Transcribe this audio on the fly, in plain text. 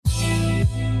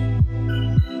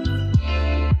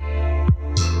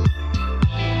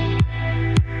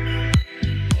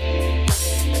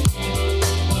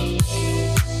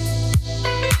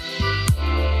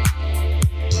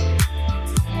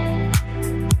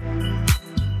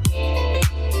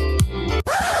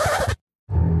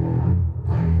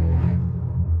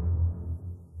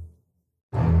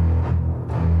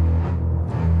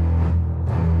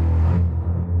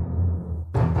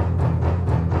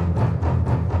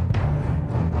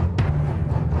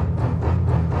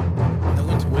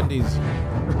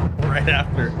right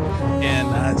after, and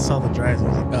I saw the drive. I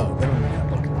was like, oh, they don't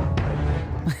have like.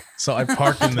 So I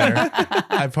parked in there.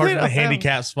 I parked in the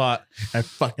handicap spot. I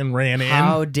fucking ran in.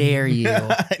 How dare you?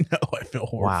 I know. I feel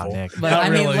horrible. Wow, Nick. But Not I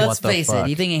mean, really. let's What the face it. fuck?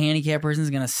 You think a handicapped person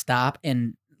is going to stop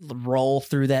and roll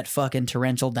through that fucking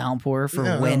torrential downpour for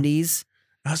Yeah, no. Wendy's?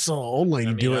 I saw an old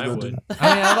lady do it. I though, would. dude.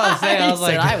 I mean, I'm about to say, I He was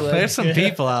said like, I would. there's some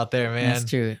people out there, man. That's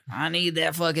true. I need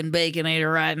that fucking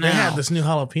Baconator right now. They had this new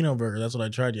jalapeno burger. That's what I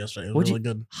tried yesterday. It was What'd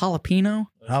really good. Jalapeno?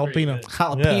 Jalapeno.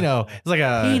 Jalapeno. It's like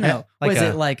a Pino. Was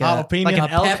it like a, jalapeno? like an a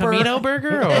El pepper? Camino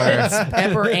burger, or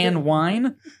Pepper and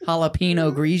wine?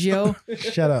 Jalapeno Grigio?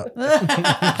 Shut up.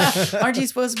 Aren't you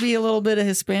supposed to be a little bit of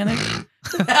Hispanic?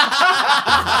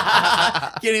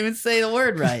 Can't even say the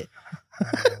word right.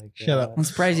 Shut up. I'm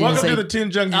surprised you Welcome to didn't the say. Toon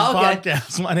Junkies Okay.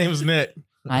 podcast. My name is Nick.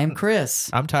 I'm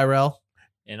Chris. I'm Tyrell.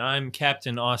 And I'm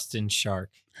Captain Austin Shark.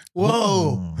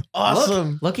 Whoa. Mm.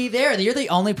 Awesome. Looky there. You're the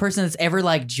only person that's ever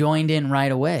like joined in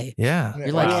right away. Yeah.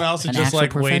 You're like Everyone else is an just actual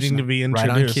like waiting to professional. be Right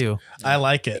on introduced. cue. I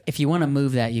like it. If you want to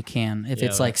move that, you can. If Yeah,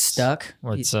 it's like let's- stuck,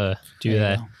 Let's there do you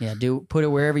that go. Yeah, put it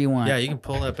wherever you want. Yeah, you can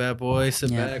pull that bad boy, sit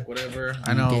Yeah. back, whatever. I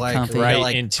And know, get like comfy. right Right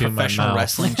like into my professional mouth.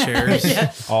 wrestling chairs.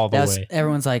 Yeah. all the That's way.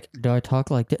 everyone's like, do I talk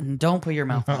like that? Don't put your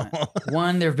mouth on it.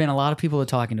 One, there have been a lot of people who are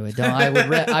talking to it. Don't.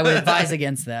 I would advise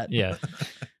against that. Yeah.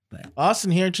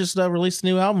 Austin here just released a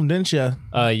new album, didn't you?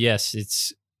 Yes,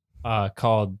 it's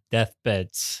called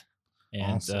Deathbeds,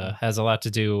 and Awesome. has a lot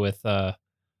to do with a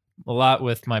lot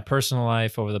with my personal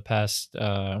life over the past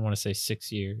I want to say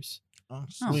 6 years. Oh,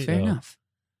 Oh, sweet. fair enough.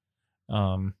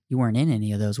 Um, You weren't in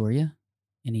any of those, were you?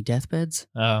 Any deathbeds?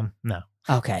 no.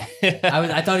 Okay.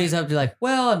 I thought he was up to be like,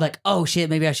 well, I'm like, oh shit,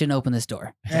 maybe I shouldn't open this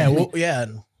door. Yeah, well, yeah.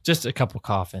 Just a couple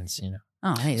coffins, you know.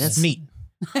 Oh, hey, that's neat.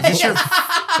 Is this your, is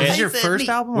this He your said first neat.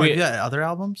 album, or We- have you got other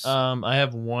albums? I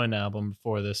have one album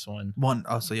before this one. One.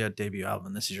 Oh, so you had a debut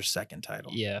album. This is your second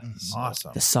title. Yeah.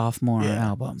 Awesome. The sophomore Yeah.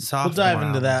 album. We'll Sophomore dive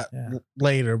into album. that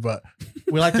later, but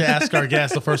we like to ask our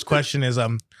guests. The first question is,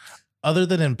 other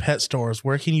than in pet stores,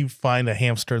 where can you find a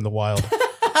hamster in the wild?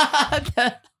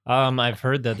 I've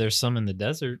heard that there's some in the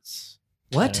deserts.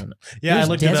 I What? don't know. Yeah, There's I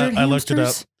looked it up. desert I looked it up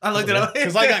hamsters? I looked it up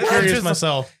because I got curious Just-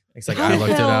 myself. It's like How I the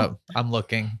looked it hell- up. I'm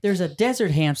looking. There's a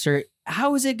desert hamster.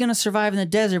 How is it going to survive in the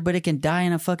desert, but it can die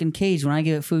in a fucking cage when I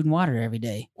give it food and water every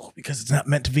day? Well, because it's not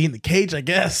meant to be in the cage, I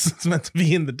guess. It's meant to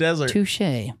be in the desert. Touche.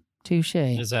 Touche.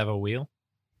 Does it have a wheel?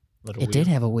 Little It did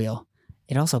have a wheel.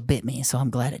 It also bit me, so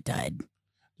I'm glad it died.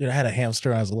 Dude, I had a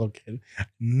hamster when I was a little kid.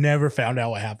 Never found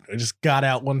out what happened. I just got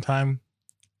out one time.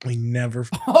 We never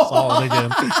saw it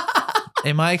again.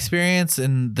 In my experience,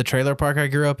 in the trailer park I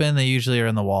grew up in, they usually are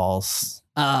in the walls.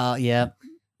 Oh, yep.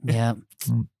 Yep.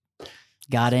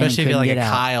 Got in. Especially if you Couldn't like get a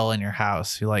out. Kyle in your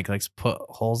house who likes put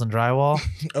holes in drywall.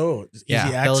 Oh, easy Yeah,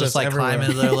 access they'll just like everywhere. climb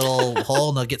into their little hole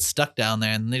and they'll get stuck down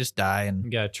there and they just die. You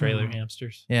And got trailer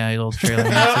hamsters. yeah, little trailer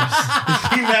hamsters.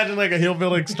 Can you imagine like a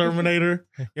hillbilly exterminator?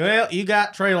 Well, you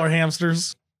got trailer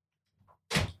hamsters.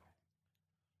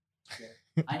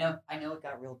 I know it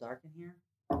got real dark in here.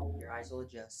 Your eyes will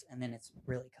adjust, and then it's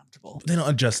really comfortable. They don't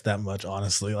adjust that much,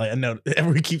 honestly. Like I know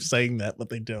we keep saying that, but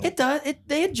they don't. It does.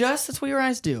 They adjust. That's what your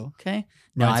eyes do. Okay.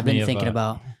 No, Reminds I've me been of, thinking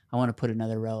about. I want to put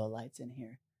another row of lights in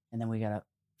here, and then we gotta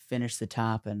finish the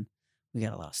top, and we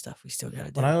got a lot of stuff we still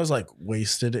gotta do. When I was like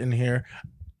wasted in here,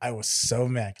 I was so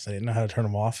mad because I didn't know how to turn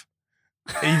them off.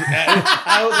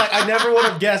 I was like, I never would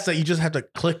have guessed that you just have to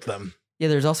click them. Yeah,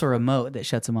 there's also a remote that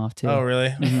shuts them off too. Oh, really?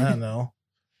 Mhm. I don't know.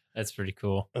 That's pretty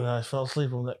cool. And I fell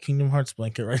asleep on that Kingdom Hearts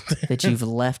blanket right there. That you've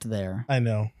left there. I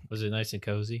know. Was it nice and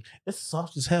cozy? It's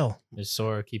soft as hell. Did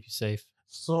Sora keep you safe?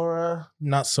 Sora,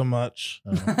 not so much.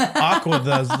 Oh, Aqua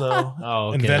does though. oh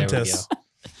okay. And There we Ventus. go.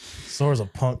 Sora's a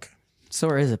punk.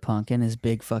 Sora is a punk in his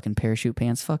big fucking parachute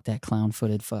pants. Fuck that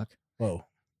clown-footed fuck. Whoa.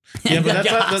 Yeah, but that's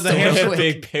not the Sora hamster. with-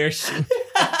 Big parachute.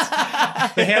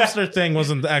 The hamster thing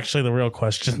wasn't actually the real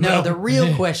question. No, the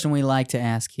real question we like to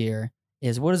ask here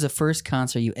is, what is the first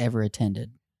concert you ever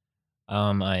attended?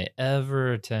 I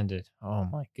ever attended. Oh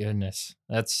my goodness.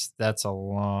 That's a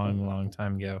long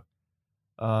time ago.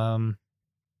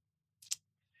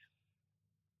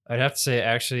 I'd have to say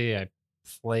actually I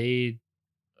played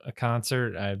a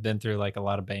concert. I've been through like a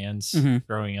lot of bands Mhm.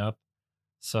 growing up.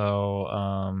 So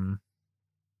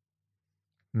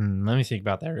let me think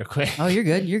about that real quick. Oh, you're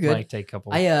good. You're good. Might take a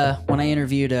couple. When I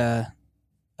interviewed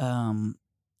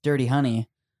Dirty Honey,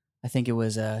 I think it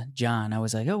was John. I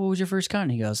was like, "Oh, what was your first con?"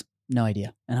 And he goes, "No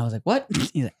idea." And I was like, "What?"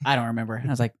 He's like, "I don't remember." And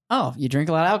I was like, "Oh, you drink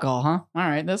a lot of alcohol, huh? All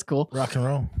right, that's cool." Rock and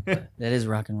roll. That is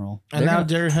rock and roll. And They're now gonna-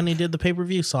 Derry Honey did the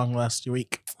pay-per-view song last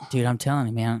week. dude, I'm telling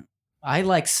you, man, I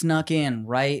like snuck in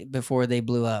right before they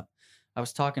blew up. I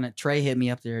was talking to Trey. Hit me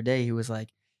up the other day. He was like,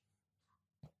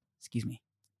 excuse me,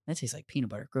 that tastes like peanut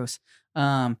butter. Gross.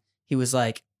 He was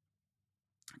like,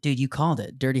 dude, you called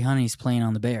it. Dirty Honey's playing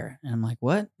on the Bear. And I'm like,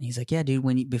 what? And he's like, yeah,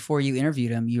 dude, before you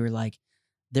interviewed him, you were like,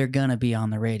 they're gonna be on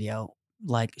the radio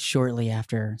like shortly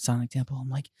after Sonic Temple. I'm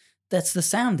like, that's the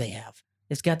sound they have.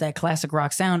 It's got that classic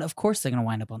rock sound. Of course they're gonna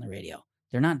wind up on the radio.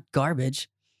 They're not garbage.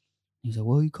 He's like,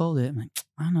 well, you called it. I'm like,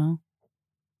 I know.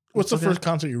 What's the first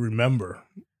concert you remember?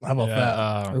 How about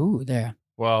that? Ooh, there.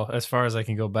 Well, as far as I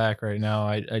can go back right now,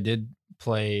 I did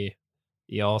play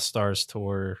the All Stars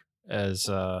tour as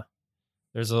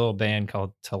there's a little band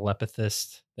called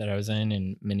Telepathist that I was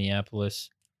in Minneapolis,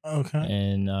 Okay.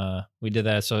 and we did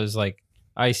that. So it was like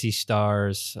Icy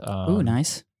Stars. Ooh,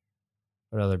 nice.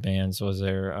 What other bands was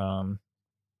there?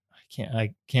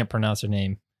 I can't pronounce their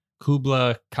name.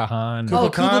 Kubla Khan. Kubla Oh,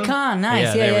 Kubla Khan? Khan. Nice.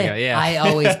 Yeah, Yeah, there we yeah. go. Yeah. I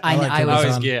always, I like I Kubla I was,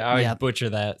 always Khan. I always Yeah. butcher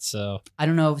that. So I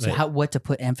don't know But- what to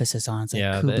put emphasis on. It's like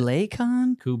Yeah, that- Kublai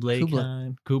Khan. Kubla Kubla.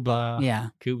 Khan. Kubla. Yeah.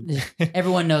 Kubla.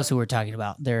 Everyone knows who we're talking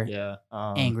about. They're Yeah.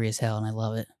 angry as hell, and I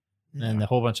love it. And a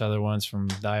whole bunch of other ones from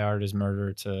Die Hard is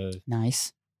Murder to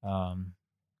Nice.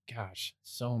 gosh,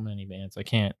 so many bands. I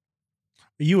can't.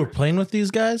 You were playing with these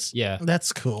guys? Yeah.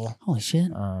 That's cool. Holy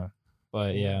shit.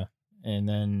 But yeah. And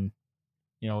then,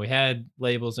 we had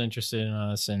labels interested in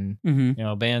us, and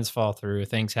Mm-hmm. bands fall through,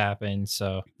 things happen.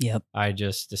 So Yep. I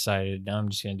just decided I'm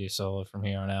just gonna do solo from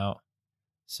here on out.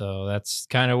 So that's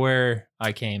kind of where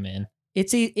I came in.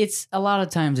 It's a lot of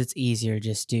times it's easier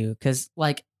just to because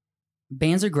like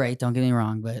bands are great. Don't get me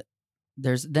wrong, but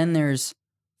there's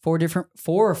 4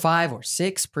 or 5 or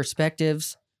 6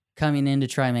 perspectives coming in to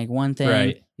try and make one thing.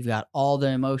 Right. You've got all the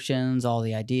emotions, all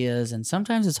the ideas, and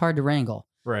sometimes it's hard to wrangle.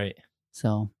 Right.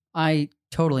 So I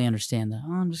totally understand that.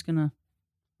 Oh, I'm gonna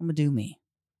do me.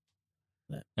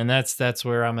 And that's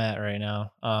where I'm at right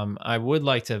now. I would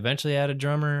like to eventually add a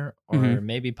drummer or Mhm.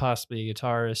 maybe possibly a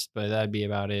guitarist, but that'd be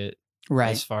about it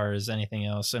Right. as far as anything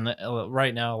else. And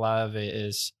right now, a lot of it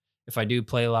is if I do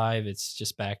play live, it's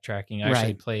just backtracking. I actually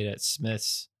Right. played at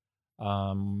Smith's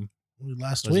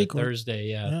Last was it week. Thursday,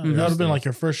 yeah. Yeah, Mhm. that would have been Thursday. like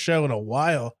your first show in a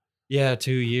while. Yeah,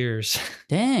 2 years.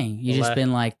 Dang, you The just la-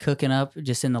 been like cooking up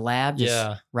just in the lab, just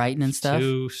Yeah. writing and stuff.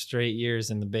 2 straight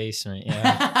years in the basement.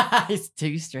 Yeah. It's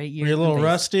 2 straight years. Were you a in the little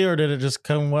basement. rusty, or did it just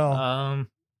come well? I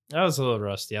was a little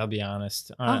rusty, I'll be honest.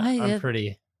 hey, I'm yeah.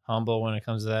 pretty humble when it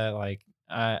comes to that. Like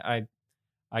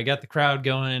I got the crowd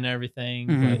going and everything,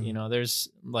 Mhm. but there's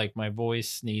like my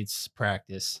voice needs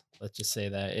practice. Let's just say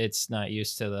that it's not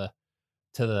used to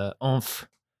the oomph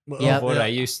Yep. of what I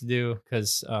used to do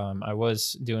because I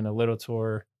was doing a little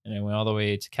tour and I went all the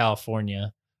way to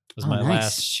California. Was Oh, my nice.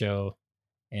 last show,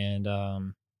 and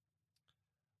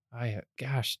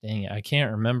gosh dang it, I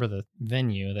can't remember the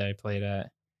venue that I played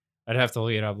at. I'd have to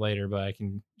look it up later, but I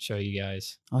can show you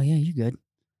guys. Oh yeah, you're good.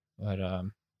 But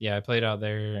yeah, I played out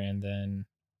there and then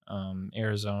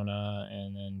Arizona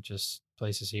and then just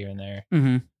places here and there.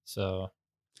 Mm-hmm. So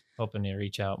hoping to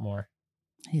reach out more.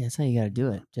 Hey, that's how you got to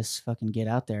do it. Just fucking get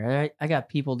out there. I got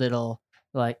people that'll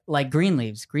like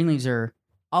Greenleaves. Greenleaves are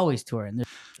always touring.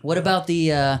 What about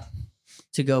the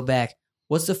to go back?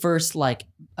 What's the first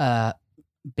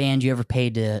band you ever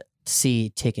paid to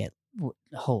see ticket?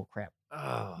 Oh crap!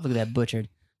 Oh, Look at that butchered.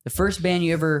 The first band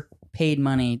you ever paid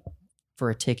money for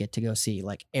a ticket to go see,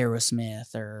 like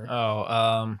Aerosmith or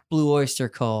Blue Oyster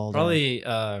Cult. probably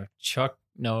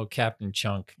Captain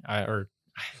Chunk. I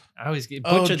always get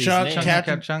Oh, butchered these Chunk, names.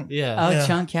 Captain- Chunk. Yeah, Oh, Yeah.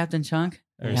 Chunk, Captain Chunk.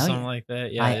 or Hell something yeah. like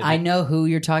that. Yeah, I know who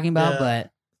you're talking about, Yeah.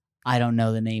 but I don't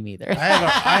know the name either. I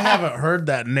haven't heard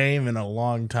that name in a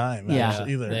long time. Yeah.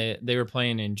 actually, either. They were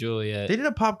playing in Juliet. They did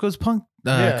a Pop Goes Punk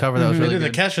Yeah. cover that was Mhm. They really did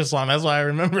the good. Kesha song. That's why I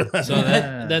remember that. So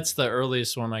Yeah. that's the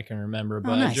earliest one I can remember.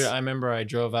 But nice. I remember I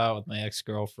drove out with my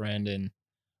ex-girlfriend and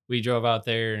we drove out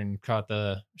there and caught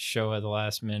the show at the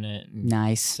last minute and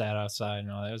Nice. sat outside and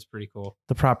all that. It was pretty cool.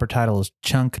 The proper title is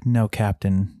Chunk No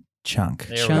Captain Chunk.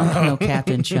 There we Chunk, go. no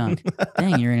Captain Chunk.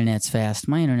 Dang, your internet's fast.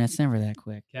 My internet's never that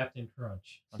quick. Captain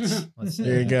Crunch. Let's say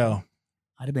There you that. go.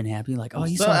 I'd have been happy. Like, oh,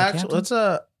 you So saw the actually, Captain?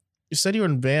 let's you said you were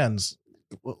in bands.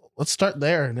 Let's start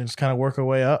there and then just kind of work our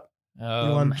way up.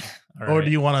 all Or right.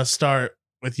 do you want to start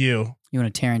with you? You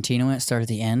want to Tarantino it? Start at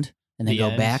the end and then The go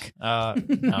end? back.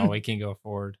 No, we can go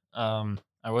forward.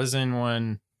 I was in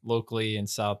one locally in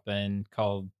South Bend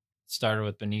called started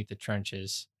with Beneath the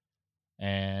Trenches.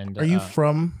 And Are you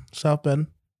from South Bend?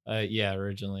 yeah,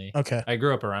 originally. Okay. I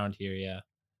grew up around here, yeah.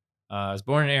 I was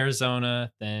born in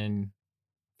Arizona, then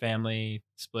family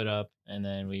split up, and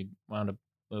then we wound up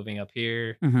moving up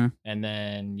here. Mm-hmm. And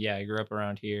then, yeah, I grew up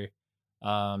around here.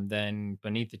 Then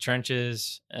Beneath the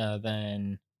Trenches,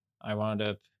 then I wound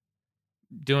up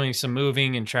doing some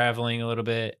moving and traveling a little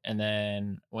bit, and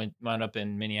then wound up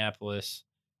in Minneapolis.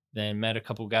 Then met a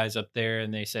couple guys up there,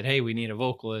 and they said, "Hey, we need a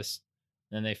vocalist."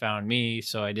 Then they found me,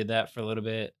 so I did that for a little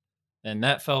bit. Then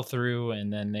that fell through,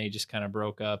 and then they just kind of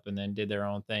broke up and then did their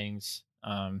own things.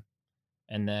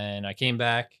 And then I came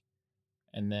back,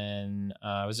 and then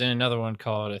I was in another one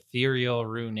called Ethereal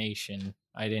Ruination.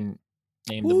 I didn't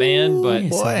name the band, but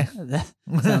boy. That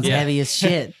sounds Yeah. heavy as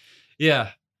shit.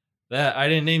 yeah, that I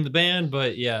didn't name the band,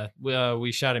 but yeah,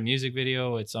 we shot a music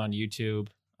video. It's on YouTube.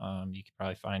 You could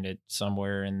probably find it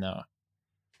somewhere in the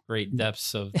great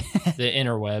depths of the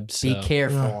interwebs. Be so,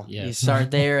 careful. Yeah. You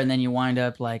start there and then you wind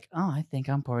up like, oh, I think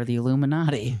I'm part of the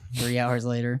Illuminati 3 hours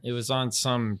later. It was on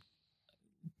some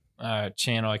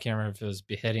channel. I can't remember if it was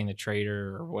Beheading the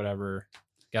Traitor or whatever.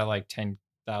 Got like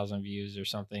 10,000 views or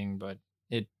something, but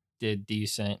it did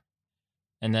decent.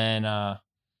 And then one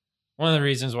of the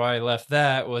reasons why I left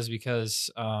that was because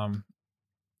I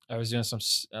was doing some.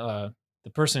 The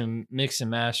person who mixed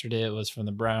and mastered it was from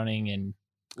the Browning, and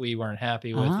we weren't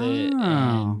happy with it. Oh.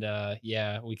 And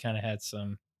yeah, we kind of had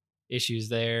some issues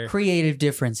there. Creative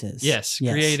differences. Yes,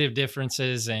 creative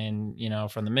differences, and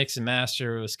from the mix and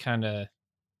master, it was kind of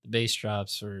the bass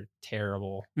drops were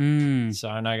terrible. So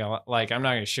I'm not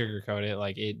gonna sugarcoat it.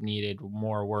 Like, it needed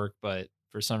more work, but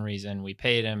for some reason we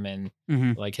paid him, and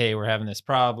like, hey, we're having this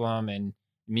problem, and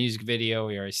music video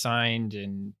we already signed,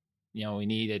 and we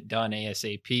need it done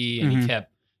ASAP. And he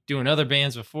kept doing other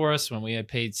bands before us when we had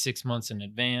paid 6 months in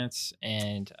advance,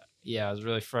 and yeah, I was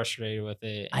really frustrated with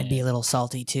it. I'd be a little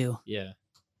salty too. Yeah.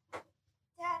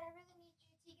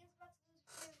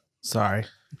 Sorry.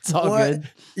 It's all What? good.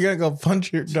 You gotta go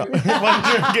punch your dog. Punch her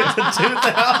and get the tooth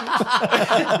out.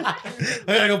 I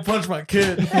gotta go punch my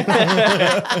kid. Dude,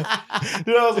 I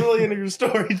was really into your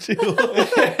story too.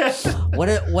 What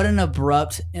an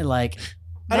abrupt, like,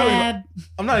 I don't even- mad.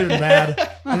 I'm not even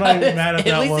mad. I'm not even mad at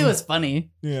that At least one. it was funny.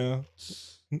 Yeah.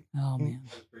 Oh man.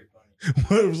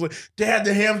 It was like, Dad,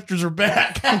 the hamsters are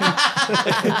back.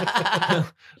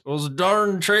 Those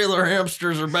darn trailer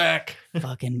hamsters are back.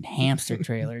 Fucking hamster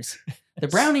trailers. The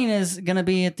Browning is gonna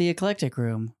be at the Eclectic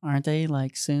Room, aren't they?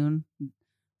 Like soon?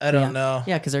 I don't know.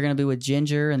 Yeah, because they're gonna be with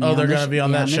Ginger and Oh, they're gonna be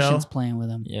on the that show? Omniscience playing with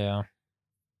them. Yeah.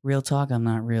 Real talk, I'm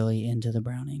not really into the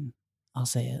Browning. I'll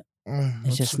say it. It's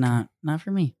That's just okay. not for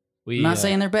me. We I'm not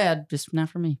saying they're bad, just not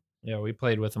for me. Yeah, we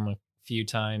played with them a few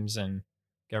times and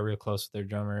got real close with their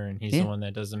drummer, and he's Yeah. the one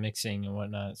that does the mixing and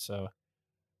whatnot. So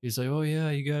he's like, "Oh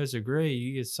yeah, you guys are great.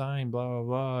 You get signed, blah blah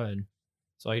blah." And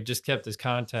so I just kept his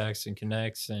contacts and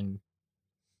connects, and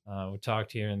we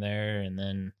talked here and there. And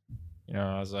then,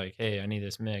 I was like, "Hey, I need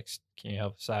this mixed. Can you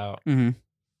help us out?" Mhm.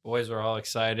 Boys were all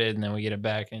excited, and then we get it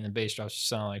back, and the bass drops just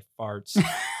sound like farts,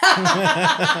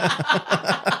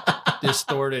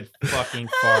 distorted fucking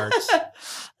farts.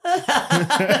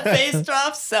 The bass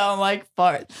drops sound like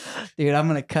farts. Dude, I'm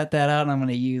gonna cut that out and I'm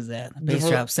gonna use that. The bass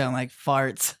Well- drops sound like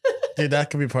farts. Dude, that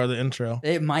could be part of the intro.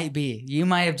 It might be. You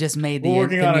might have just made the We're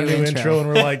working the on a new intro and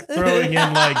we're like throwing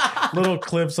in like little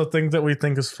clips of things that we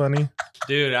think is funny.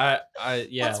 Dude, yeah,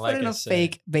 Let's like put in I a said,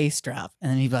 fake bass drop.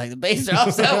 And then you'd be like, the bass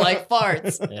drops sound like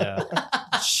farts. yeah,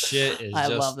 shit is I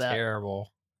just love that.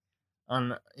 terrible.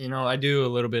 I do a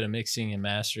little bit of mixing and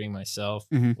mastering myself,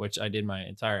 Mhm. which I did my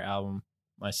entire album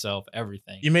myself,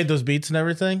 everything. You made those beats and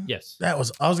everything? Yes. I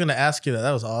was gonna ask you that.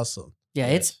 That was awesome. Yeah,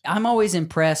 Yes. I'm always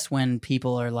impressed when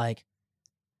people are like,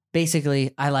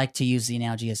 basically, I like to use the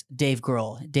analogy as Dave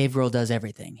Grohl. Dave Grohl does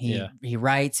everything. He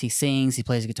writes, he sings, he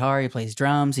plays guitar, he plays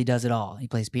drums, he does it all. He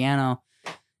plays piano.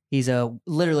 He's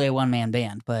literally a one-man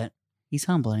band, but he's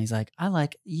humble and he's like, I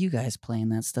like you guys playing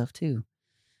that stuff too.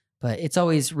 But it's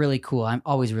always really cool. I'm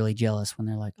always really jealous when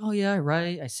they're like, oh yeah, I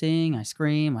write, I sing, I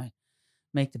scream, I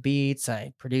make the beats,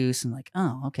 I produce, and like,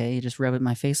 oh, okay, you just rub it in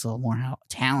my face a little more how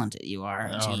talented you are.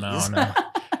 Oh, no, Jeez. no.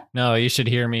 No, you should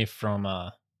hear me from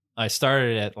I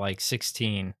started at like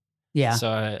 16. Yeah.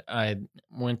 So I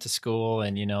went to school,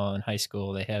 and in high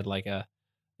school they had like it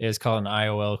was called an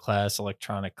IOL class,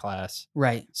 electronic class.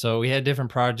 Right. So we had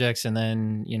different projects, and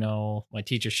then, my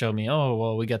teacher showed me, oh,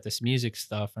 well, we got this music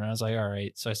stuff. And I was like, all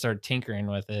right. So I started tinkering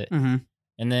with it. Mm-hmm.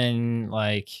 And then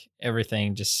like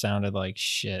everything just sounded like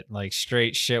shit, like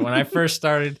straight shit. When I first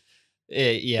started,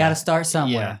 yeah. Got to start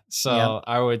somewhere. Yeah. So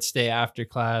I would stay after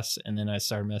class, and then I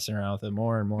started messing around with it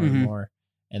more and more and Mhm. more.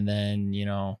 And then,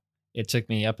 it took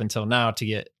me up until now to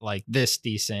get like this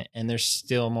decent, and there's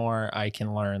still more I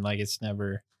can learn. Like, it's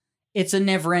never. It's a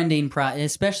never-ending process,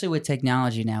 especially with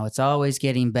technology now. It's always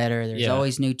getting better. There's Yeah.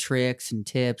 always new tricks and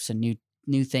tips and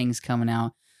new things coming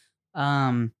out.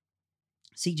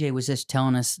 CJ was just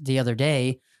telling us the other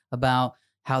day about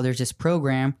how there's this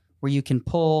program where you can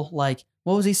pull like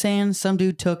what was he saying? Some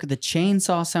dude took the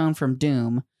chainsaw sound from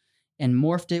Doom and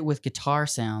morphed it with guitar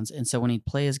sounds. And so when he'd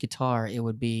play his guitar, it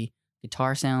would be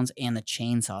guitar sounds and the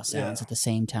chainsaw sounds at the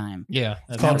same time. Yeah.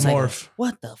 It's I called was like, morph.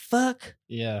 What the fuck?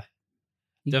 Yeah.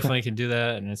 You Definitely can do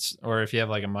that. And or if you have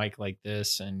like a mic like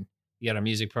this and you got a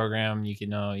music program, you can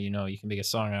you can make a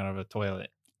song out of a toilet.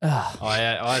 Ugh. All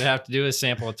I'd have to do is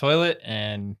sample a toilet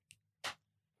and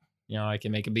I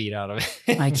can make a beat out of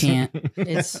it. I can't.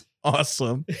 It's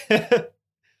Awesome.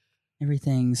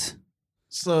 everything's.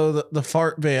 So the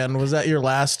fart band, was that your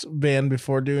last band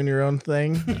before doing your own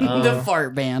thing? The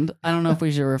fart band. I don't know if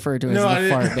we should refer to it No, as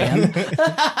the I fart band.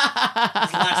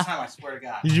 last time, I swear to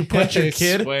God. Did you punch your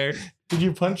kid? Swear. Did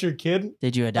you punch your kid?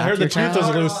 Did you I adopt heard your the truth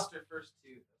child? was loose.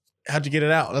 How'd you get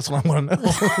it out? That's what I want to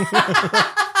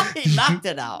know. He knocked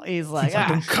it out. He's like,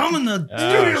 I'm coming to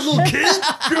Oh, little kid.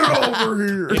 Get over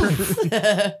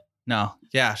here. No,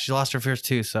 yeah, she lost her first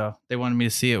tooth, so they wanted me to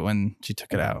see it when she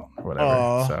took it out or whatever.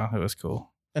 Aw. So it was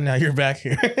cool. And now you're back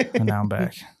here. And now I'm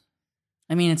back.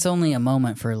 I mean, it's only a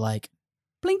moment for like,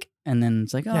 blink, and then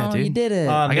it's like, oh, Yeah, you dude. did it.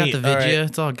 I got neat. the All right. video.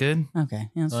 It's all good. Okay,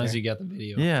 yeah, As that's long as fair. you got the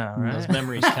video. Yeah, Those right.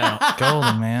 memories count.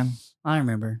 Golden, man. I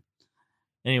remember.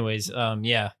 Anyways,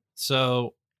 yeah.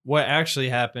 So what actually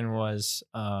happened was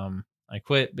I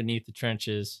quit Beneath the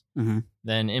Trenches. Mhm.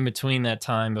 Then in between that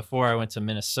time, before I went to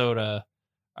Minnesota,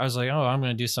 I was like, oh, I'm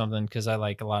going to do something because I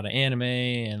like a lot of anime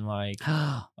and like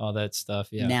all that stuff.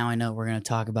 Yeah. Now I know what we're gonna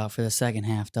talk about for the second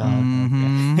half, dog.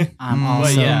 Mhm. I'm But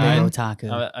also yeah, a big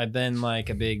otaku. I've been like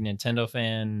a big Nintendo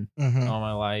fan Mhm. all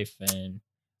my life. And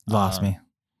Lost me.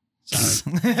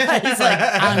 sorry. He's like,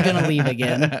 I'm gonna leave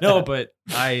again. No, but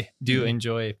I do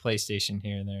enjoy PlayStation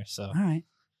here and there. So, All right.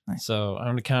 so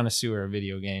I'm a connoisseur of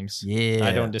video games. Yeah.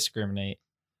 I don't discriminate.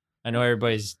 I know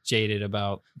everybody's jaded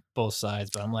about both sides,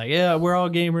 but I'm like, yeah, we're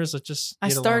all gamers. Let's just. I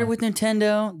get started along. with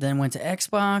Nintendo, then went to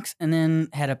Xbox, and then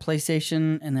had a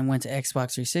PlayStation, and then went to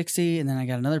Xbox 360, and then I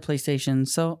got another PlayStation.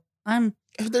 So I'm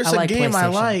If there's I a like game I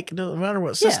PlayStation. like, it doesn't matter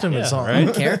what system yeah, it's on. right? I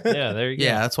don't care. Yeah, there you go.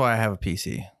 Yeah, that's why I have a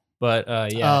PC. But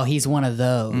yeah, Oh, he's one of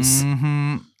those.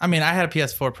 hmm I mean, I had a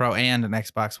PS4 Pro and an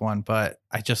Xbox One, but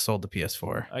I just sold the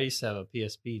PS4. I used to have a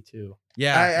PSP too.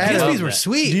 Yeah, I had PSPs a- were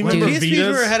sweet. Do you When remember PSPs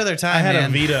Vitas? were ahead of their time. I had man.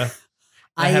 a Vita.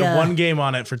 I had uh, one game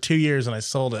on it for 2 years and I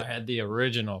sold I it. had the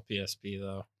original PSP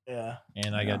though, Yeah.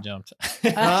 and I got jumped. He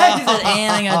said,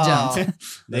 and I got jumped.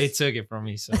 They took it from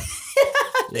me. So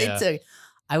They Yeah. took.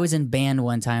 I was in band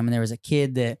one time, and there was a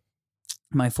kid that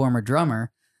my former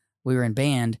drummer. We were in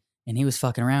band, and he was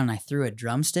fucking around. And I threw a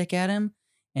drumstick at him,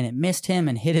 and it missed him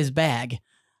and hit his bag.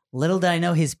 Little did I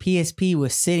know his PSP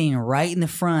was sitting right in the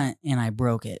front, and I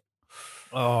broke it.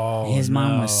 oh, His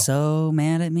mom no. was so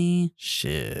mad at me.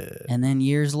 Shit. And then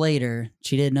years later,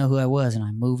 she didn't know who I was, and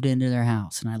I moved into their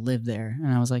house, and I lived there.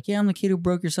 And I was like, "Yeah, I'm the kid who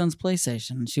broke your son's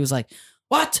PlayStation." And she was like,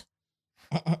 "What?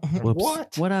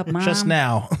 Whoops. What up, mom?" Just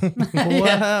now. What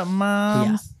Yeah. up,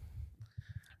 mom? Yeah.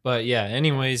 But yeah,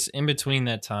 anyways, in between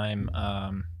that time,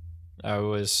 I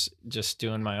was just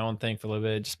doing my own thing for a little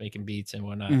bit, just making beats and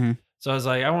whatnot. Mhm. So I was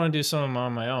like, I want to do something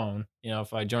on my own,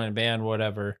 if I join a band,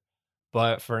 whatever.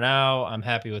 But for now, I'm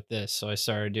happy with this. So I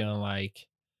started doing like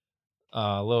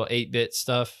little 8-bit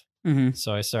stuff. Mhm.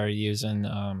 So I started using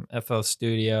FL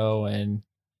Studio and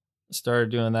started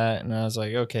doing that. And I was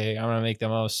like, okay, I'm going to make the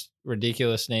most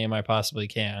ridiculous name I possibly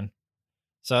can.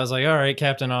 So I was like, all right,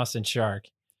 Captain Austin Shark.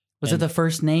 Was it the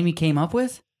first name he came up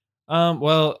with?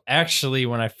 Well, actually,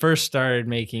 when I first started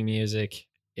making music,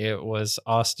 it was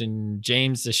Austin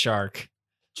James the Shark.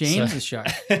 James So- the Shark.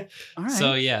 All right.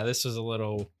 So yeah, this was a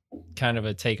little kind of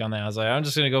a take on that. I was like, I'm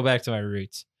just gonna go back to my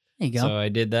roots. there you go. So I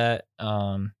did that.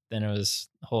 Then it was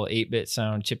the whole 8-bit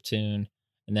sound chip tune,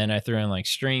 and then I threw in like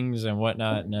strings and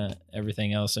whatnot and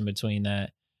everything else in between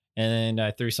that. And then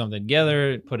I threw something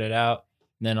together, put it out,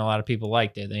 and then a lot of people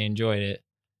liked it. They enjoyed it.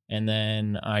 And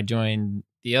then I joined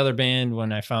the other band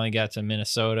when I finally got to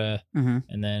Minnesota. hmm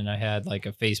And then I had like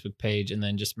a Facebook page and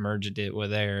then just merged it with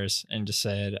theirs and just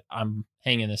said, I'm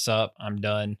hanging this up. I'm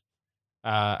done.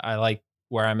 I like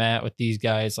where I'm at with these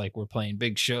guys. Like we're playing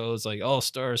big shows like All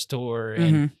Stars Tour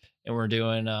and we're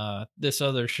doing this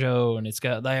other show and it's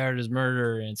got Die Artist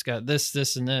Murder and it's got this,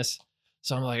 and this.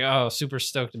 So I'm like, oh, super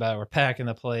stoked about it. We're packing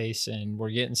the place and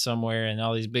we're getting somewhere. And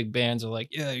all these big bands are like,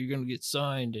 yeah, you're going to get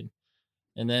signed.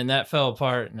 And then that fell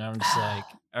apart. And I'm just like,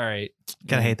 all right.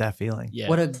 Gotta hate that feeling. Yeah.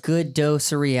 What a good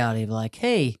dose of reality of like,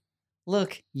 hey,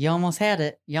 look, you almost had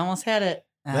it. You almost had it.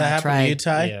 That happened to you,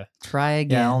 Ty? Yeah. Try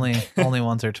again. Yeah, only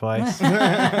once or twice.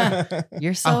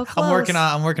 You're so close.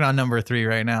 I'm working on number 3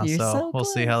 right now, You're so so we'll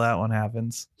see close. how that one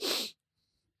happens.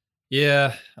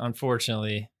 Yeah,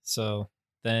 unfortunately. So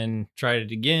then tried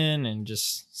it again, and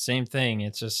just same thing.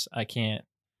 It's just I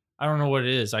don't know what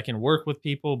it is. I can work with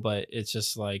people, but it's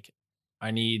just like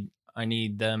I need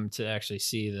them to actually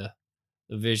see the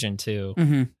vision too.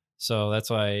 Mm-hmm. So that's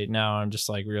why now I'm just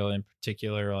like real in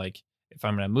particular, like if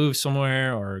I'm gonna move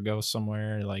somewhere or go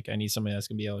somewhere, like I need somebody that's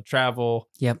gonna be able to travel.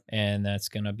 Yep. And that's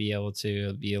gonna be able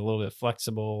to be a little bit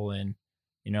flexible and,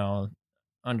 you know,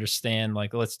 understand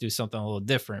like let's do something a little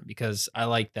different because I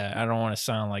like that. I don't want to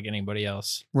sound like anybody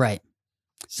else. Right.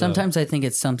 So, Sometimes I think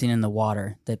it's something in the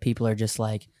water that people are just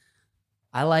like,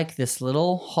 I like this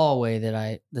little hallway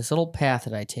this little path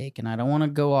that I take, and I don't want to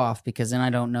go off because then I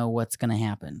don't know what's going to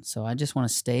happen. So I just want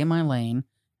to stay in my lane,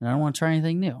 and I don't want to try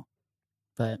anything new.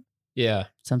 But yeah.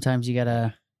 sometimes you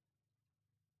gotta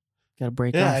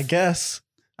break off. I guess.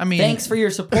 I mean, Thanks for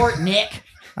your support, Nick.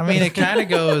 I mean, it kind of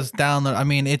goes down the. I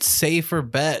mean, it's safer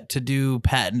bet to do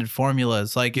patented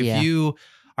formulas. Like if Yeah. you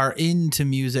are into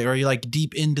music or you're like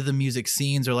deep into the music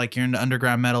scenes or like you're into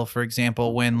underground metal, for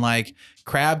example, when like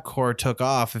crabcore took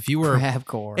off, if you were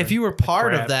Crabcore. if you were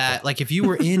part of Crabcore. that, like if you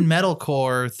were in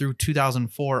metalcore through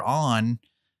 2004 on,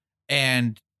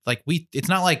 and like it's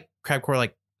not like crabcore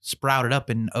like sprouted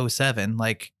up in 07.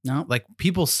 Like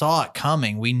people saw it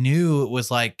coming. We knew it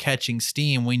was like catching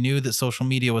steam. We knew that social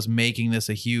media was making this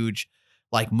a huge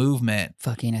like movement.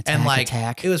 fucking attack, And like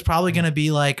attack. it was probably going to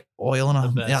be like oil in The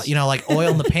a, best. you know, like oil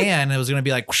in the pan. It was going to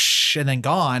be like whoosh and then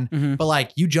gone. Mhm. But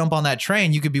like you jump on that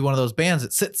train, you could be one of those bands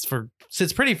that sits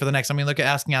pretty for the next. I mean, look at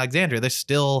Asking Alexandria. They're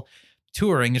still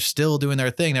touring. They're still doing their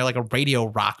thing. They're like a radio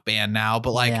rock band now,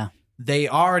 but like yeah. they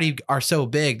already are so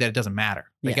big that it doesn't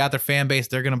matter. They Yeah. got their fan base.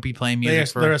 They're going to be playing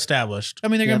music They're established. I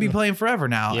mean, they're going to Yep. be playing forever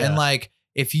now. Yeah. And like,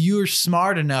 if you're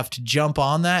smart enough to jump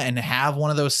on that and have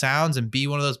one of those sounds and be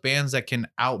one of those bands that can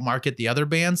outmarket the other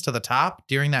bands to the top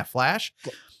during that flash,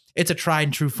 it's a tried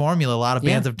and true formula. A lot of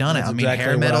bands have done it. That's I mean, exactly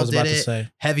hair what I metal was did about to it. say.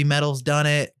 Heavy metal's done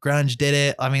it. Grunge did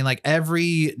it. I mean, like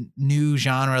every new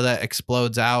genre that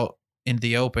explodes out into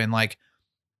the open, like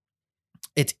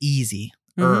it's easy.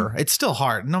 It's still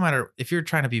hard. No matter if you're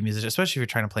trying to be a musician, especially if you're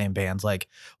trying to play in bands, like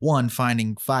one,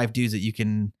 finding 5 dudes that you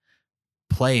can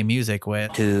play music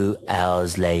with. 2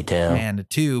 hours later. And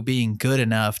 2, being good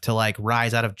enough to like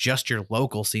rise out of just your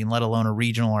local scene, let alone a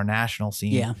regional or national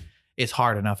scene. Yeah. It's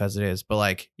hard enough as it is. But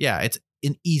like, yeah, it's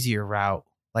an easier route.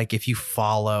 Like if you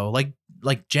follow,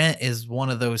 like Gent is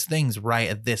one of those things right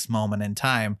at this moment in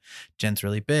time. Gent's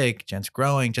really big. Gent's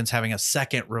growing. Gent's having a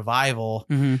second revival.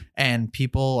 Mm-hmm. And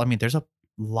people, I mean, there's a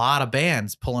lot of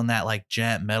bands pulling that like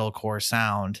Gent metalcore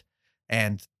sound.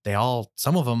 And they all,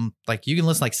 some of them, like you can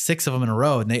listen like 6 of them in a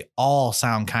row and they all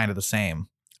sound kind of the same.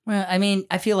 Well, I mean,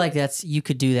 I feel like you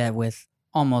could do that with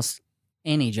almost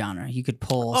any genre. You could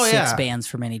pull Oh, 6 yeah. bands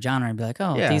from any genre and be like,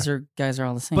 oh, Yeah. these guys are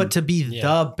all the same. But to be Yeah.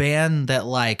 the band that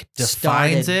like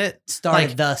defines it, started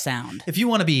like, the sound. if you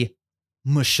want to be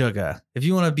Meshuggah, if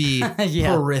you want to be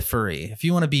Yeah. Periphery, if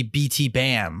you want to be BT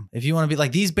Bam, if you want to be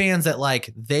like these bands that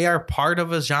like they are part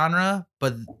of a genre,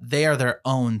 but they are their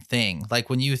own thing. Like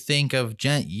when you think of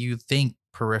Gent, you think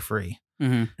Periphery.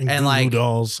 Mm-hmm. And And, Goo like- Goo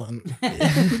dolls.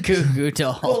 And Goo Goo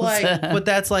Dolls. But like, but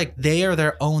that's like they are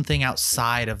their own thing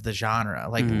outside of the genre.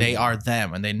 Like Mhm. they are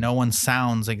them, and no one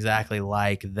sounds exactly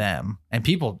like them. And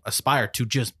people aspire to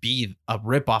just be a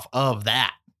ripoff of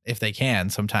that if they can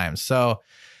sometimes. So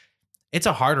it's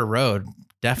a harder road,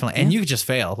 definitely. And Yeah. you could just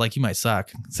fail, like you might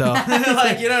suck. So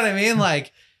like, you know what I mean?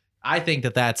 Like, I think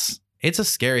it's a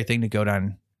scary thing to go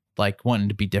down, like wanting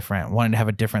to be different, wanting to have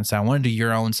a different sound, wanting to do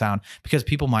your own sound, because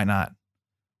people might not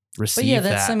receive But yeah,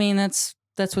 that's that. I mean, that's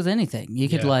with anything. You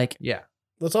could Yeah. like, Yeah.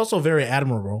 that's also very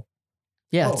admirable.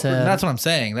 yeah, Oh, to that's what I'm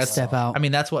saying. That's step out. I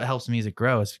mean, that's what helps music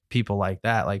grow is people like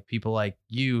that. Like people like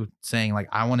you saying like,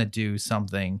 I want to do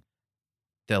something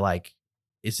that like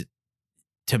is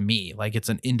to me, like it's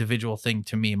an individual thing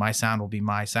to me. My sound will be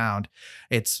my sound.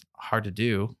 It's hard to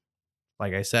do.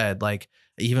 Like I said, like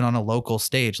even on a local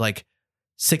stage, like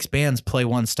 6 bands play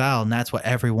one style and that's what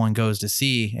everyone goes to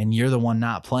see. And you're the one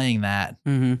not playing that.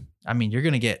 Mm-hmm. I mean, you're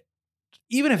going to get,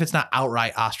 even if it's not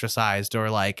outright ostracized or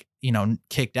like, you know,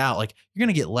 kicked out, like you're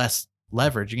going to get less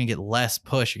leverage. You're going to get less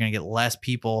push. You're going to get less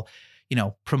people, you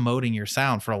know, promoting your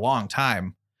sound for a long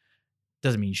time.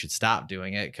 Doesn't mean you should stop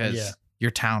doing it because Yeah.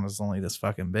 your town is only this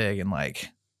fucking big. And like,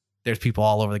 there's people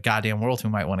all over the goddamn world who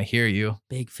might want to hear you.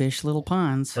 Big fish, little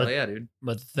ponds. So yeah, dude.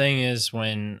 But the thing is,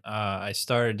 when I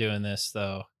started doing this,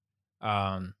 though,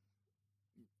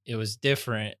 it was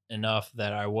different enough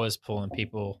that I was pulling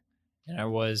people, and I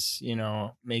was, you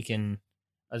know, I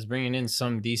was bringing in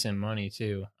some decent money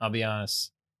too. I'll be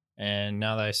honest. And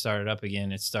now that I started up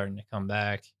again, it's starting to come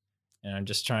back, and I'm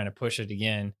just trying to push it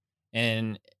again.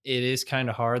 And it is kind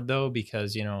of hard though,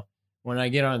 because you know, when I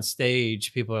get on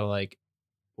stage, people are like,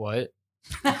 "What?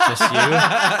 Just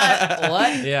you?"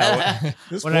 What? Yeah.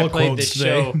 This When full I of played the quotes today.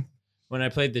 show, when I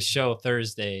played the show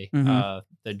Thursday, Mhm.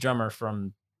 the drummer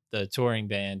from the touring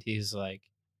band, he's like,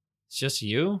 "It's just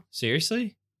you?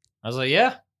 Seriously?" I was like,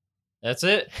 "Yeah, that's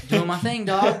it." Doing my thing,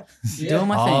 dog. Doing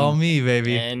my All thing. me,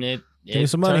 baby. And it me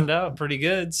some money. turned out pretty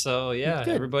good. So yeah,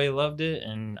 Good. everybody loved it,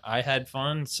 and I had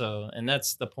fun. So, and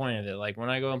that's the point of it. Like when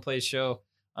I go and play a show,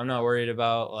 I'm not worried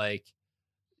about like,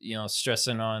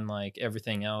 stressing on like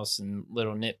everything else and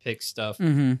little nitpick stuff.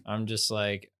 Mm-hmm. I'm just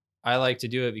like, I like to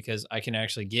do it because I can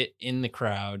actually get in the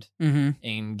crowd Mm-hmm.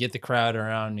 and get the crowd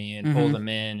around me and pull them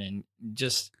in and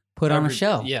just Put on a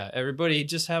show. Yeah, everybody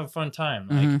just have a fun time.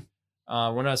 Mhm.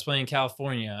 Like when I was playing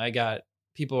California, I got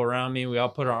people around me. We all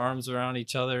put our arms around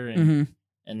each other and Mm-hmm.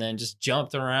 and then just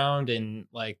jumped around and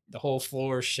like the whole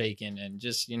floor shaking and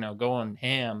just going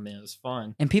ham. It was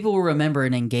fun. And people will remember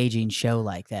an engaging show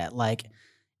like that. Like,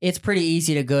 it's pretty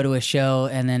easy to go to a show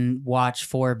and then watch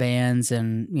 4 bands,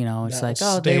 and it's like,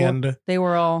 oh, they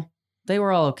were all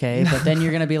okay. But then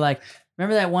you're gonna be like,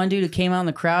 remember that one dude who came out in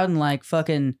the crowd and like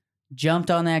fucking jumped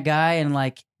on that guy and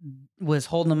like was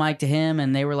holding the mic to him,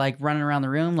 and they were like running around the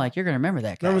room. Like, you're gonna remember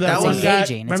that guy. Remember that It's one guy?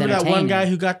 engaging. It's Remember that one guy entertaining.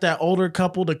 who got that older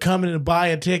couple to come in and buy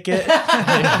a ticket?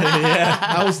 Yeah,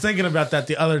 I was thinking about that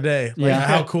the other day. Like Yeah.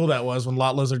 how cool that was when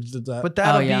Lot Lizard did that. But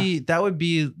Oh, yeah. that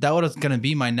was gonna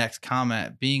be my next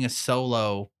comment. Being a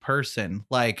solo person,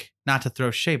 like, not to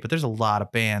throw shade, but there's a lot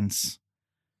of bands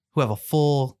who have a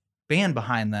full band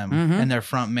behind them, Mhm. and their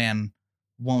front man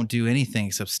won't do anything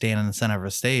except stand in the center of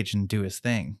a stage and do his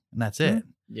thing, and that's it.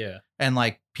 Yeah. And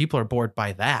like people are bored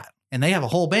by that, and they have a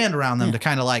whole band around them Yeah. to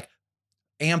kind of like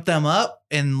amp them up.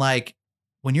 And like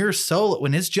when you're solo,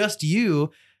 when it's just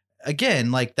you,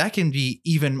 again, like that can be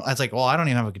even. It's like, well, I don't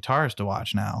even have a guitarist to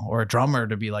watch now or a drummer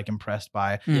to be like impressed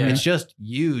by. Yeah. It's just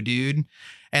you, dude.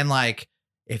 And like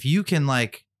if you can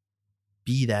like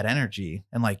be that energy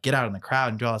and like get out in the crowd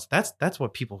and do all this, that's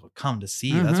what people come to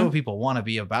see. That's Mhm. what people want to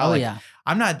be about. Oh Like, yeah.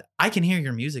 I can hear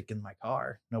your music in my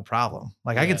car, no problem.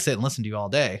 Like I Yeah. can sit and listen to you all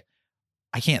day.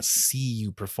 I can't see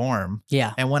you perform.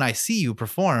 Yeah. And when I see you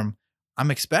perform,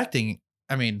 I'm expecting,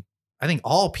 I think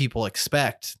all people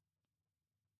expect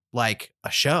like a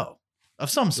show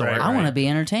of some sort. Right, I want to be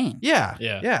entertained. Yeah.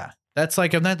 Yeah. Yeah. That's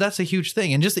like, that's a huge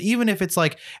thing. And just even if it's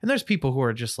like, and there's people who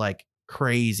are just like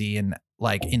crazy and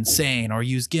like insane or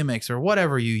use gimmicks or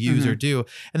whatever you use or do.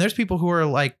 And there's people who are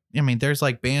like, there's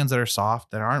like bands that are soft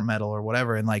that aren't metal or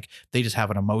whatever. And like, they just have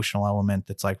an emotional element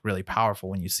that's like really powerful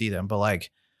when you see them. But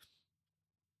like,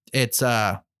 it's,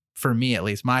 for me at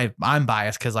least, I'm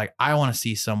biased because like, I want to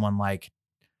see someone like,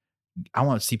 I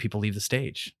want to see people leave the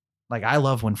stage. Like, I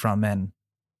love when frontmen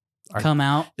Come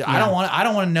out. I don't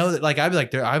want to know that. Like, I'd be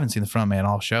like, I haven't seen the front man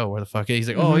all show. Where the fuck is he? He's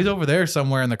like, oh, Mhm. he's over there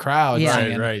somewhere in the crowd. Yeah.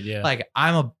 singing. Right. Yeah. Like,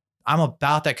 I'm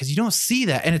about that because you don't see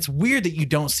that. And it's weird that you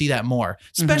don't see that more,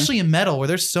 especially in metal where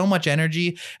there's so much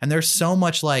energy and there's so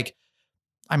much like,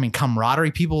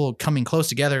 camaraderie, people coming close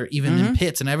together, even in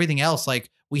pits and everything else. Like,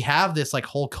 we have this like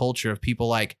whole culture of people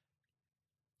like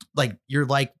you're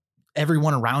like,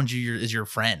 everyone around you is your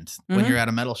friend when Mhm. you're at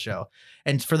a metal show.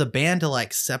 And for the band to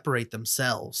like separate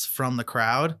themselves from the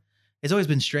crowd, it's always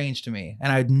been strange to me.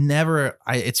 And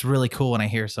it's really cool when I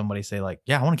hear somebody say like,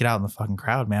 yeah, I want to get out in the fucking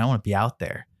crowd, man. I want to be out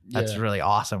there. That's Yeah. really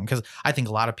awesome. Cause I think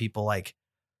a lot of people like,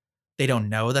 they don't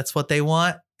know that's what they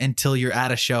want until you're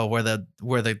at a show where the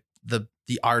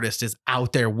artist is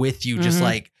out there with you, just Mhm.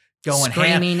 like going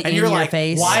Screaming ham. And in you're your like,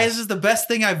 face. why is this the best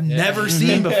thing I've Yeah. never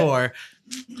seen before?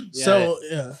 So,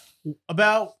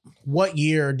 about what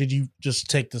year did you just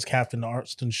take this Captain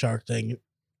Austin Shark thing?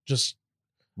 Just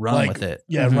Run Like- with it.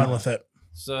 yeah, Mhm. run with it.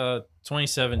 So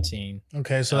 2017.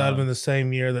 Okay, so that'd have been the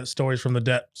same year that Stories from the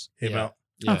Depths came Yeah. out.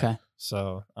 Yeah. Okay.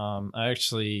 So I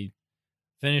actually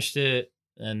finished it,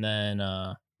 and then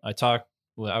I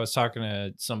was talking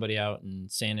to somebody out in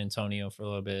San Antonio for a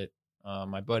little bit.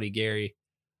 My buddy Gary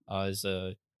is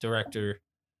a director,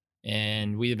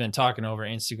 and we had been talking over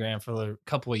Instagram for a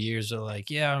couple of years. They're like,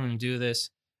 yeah, I'm gonna do this,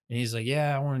 and he's like,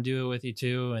 yeah, I want to do it with you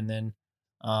too. And then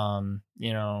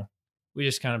we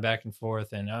just kind of back and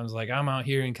forth, and I was like, I'm out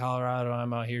here in Colorado,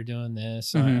 I'm out here doing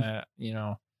this. Mhm.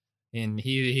 And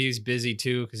he's busy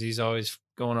too because he's always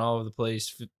going all over the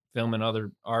place filming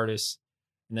other artists.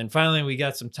 And then finally we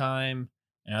got some time,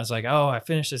 and I was like, oh, I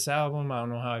finished this album. I don't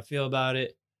know how I feel about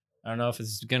it. I don't know if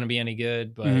it's gonna be any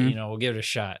good, but Mhm. we'll give it a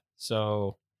shot.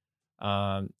 So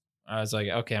I was like,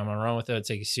 okay, I'm gonna run with it,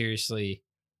 take it seriously.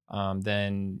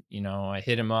 Then I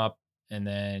hit him up and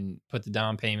then put the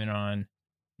down payment on,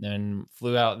 then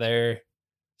flew out there,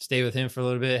 stayed with him for a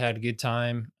little bit, had a good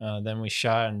time. Then we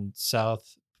shot in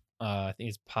South I think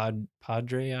it's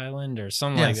Padre Island or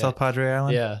something Yeah, like South that. Padre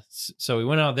Island. Yeah. So we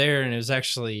went out there and it was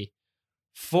actually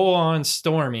full on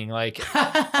storming. Like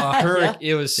Yeah.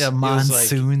 it was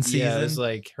monsoon season. Yeah, it was season.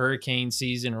 like hurricane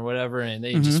season or whatever, and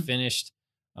they Mm-hmm. just finished.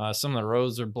 Some of the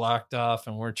roads were blocked off,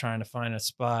 and we're trying to find a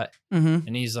spot. Mm-hmm.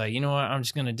 And he's like, you know what? I'm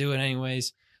just gonna do it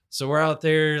anyways. So we're out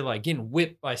there like getting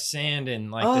whipped by sand, and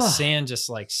like the Ugh. sand just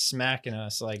like smacking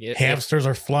us. Like Hamsters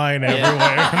are flying Yeah.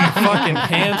 everywhere. fucking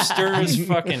hamsters,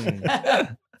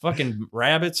 fucking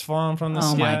rabbits falling from the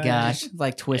Oh sky. my gosh.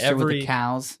 Like Twister with the Every-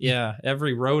 cows. Yeah,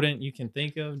 every rodent you can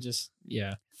think of, just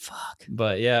Fuck.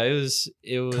 But yeah, it was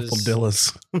Couple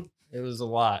Dillas. it was a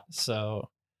lot. So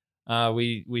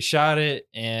we shot it,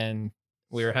 and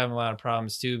we were having a lot of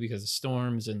problems too because of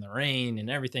storms and the rain and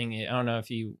everything. I don't know if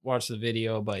you watched the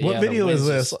video, but What yeah, the video is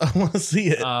winds this? I want to see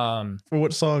it. was- For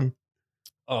what song?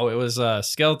 Oh, it was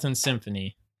Skeleton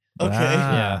Symphony. Okay.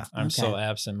 Yeah, Ah, I'm so okay.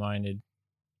 absent-minded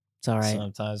It's all right.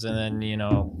 sometimes, and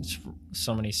then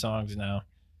so many songs now.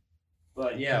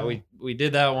 But yeah, we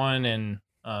did that one, and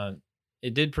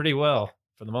it did pretty well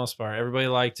for the most part. Everybody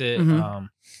liked it. Mhm.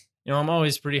 I'm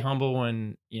always pretty humble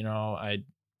when I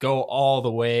go all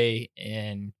the way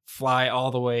and fly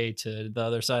all the way to the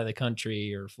other side of the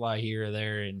country or fly here or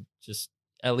there, and just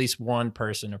at least one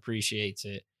person appreciates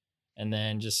it. And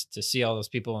then just to see all those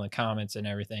people in the comments and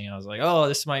everything, I was like, oh,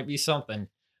 this might be something.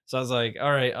 So I was like,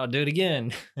 all right, I'll do it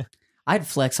again. I'd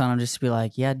flex on him just to be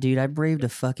like, yeah, dude, I braved a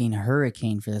fucking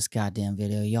hurricane for this goddamn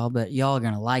video. Y'all are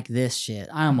gonna like this shit.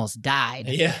 I almost died.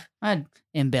 Yeah. I'd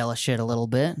embellish it a little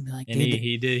bit and be like, And dude,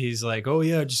 he did. He's like, oh,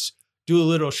 yeah, just do a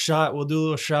little shot. We'll do a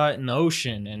little shot in the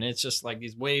ocean. And it's just like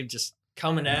these waves just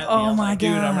coming at me. Oh I'm my like,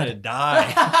 dude, I'm going to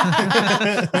God.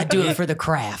 die. I do it for the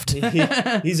craft.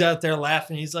 He's out there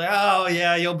laughing. He's like, oh,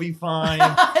 yeah, you'll be fine.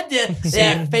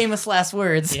 Yeah, famous last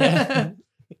words. Yeah.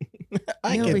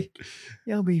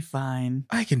 You'll be fine.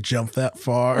 I can jump that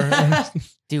far.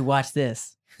 Dude, watch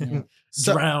this. Yeah.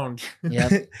 so, Drowned.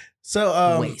 Yep.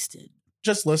 so Wasted.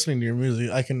 just listening to your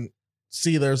music, I can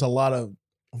see there's a lot of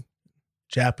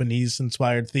Japanese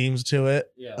inspired themes to it.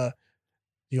 Yeah.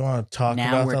 You want to talk Now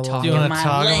about we're that a little talking You bit? wanna my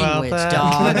talk about language, that?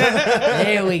 dog.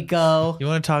 There we go. You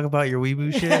want to talk about your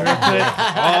weeboo shit real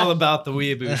quick? All about the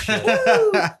weeaboo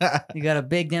shit. You got a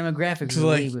big demographic So, for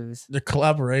like, weeaboos. The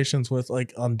collaborations with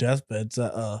like on Deathbeds,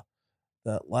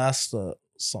 that last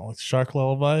song, like Shark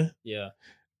Lullaby. Yeah.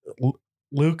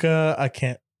 Luca, I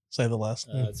can't say the last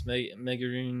name. It's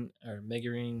Megarine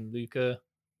Luca.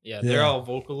 Yeah, Yeah. they're all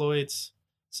Vocaloids.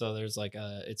 So there's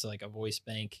it's like a voice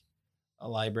bank, a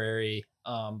library.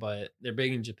 But they're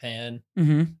big in Japan.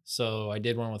 Mm-hmm. So I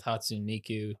did one with Hatsune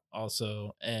Miku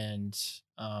also, and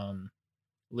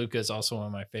Luca's also one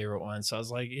of my favorite ones. So I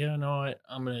was like, yeah, you know what?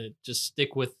 I'm gonna just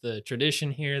stick with the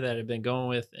tradition here that I've been going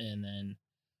with, and then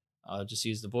I'll just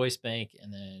use the voice bank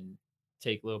and then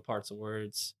take little parts of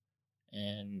words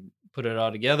and put it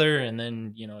all together, and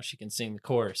then she can sing the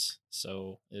chorus.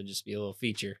 So it'll just be a little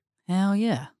feature. Hell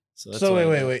yeah. So that's So what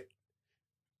I wait. did.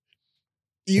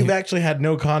 You've actually had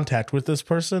no contact with this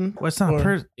person? What's not Or-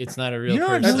 per? It's not a real You know,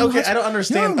 person. That's No, okay, I don't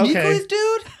understand. No, Okay, Nico's,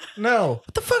 dude. no.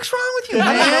 What the fuck's wrong with you,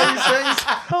 I don't know man? these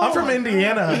things. I'm from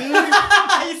Indiana.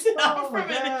 He said, "I'm Oh from my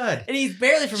Indiana." God. And he's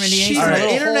barely from Indiana. She's He's All from a right. an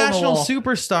little hole in the international wall.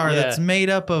 superstar Yeah. that's made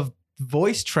up of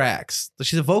voice tracks.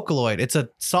 She's a Vocaloid. It's a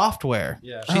software.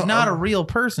 Yeah. She's Oh, not a oh. real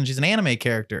person. She's an anime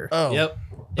character. Oh, Yep.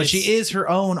 But she is her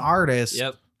own artist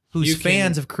Yep. whose You can-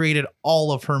 fans have created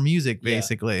all of her music, Yeah.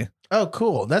 basically. Oh,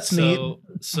 cool. That's neat.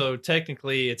 So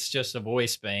technically, it's just a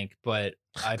voice bank, but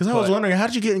Because I was wondering, how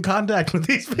did you get in contact with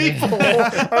these people?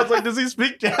 I was like, does he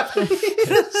speak Japanese?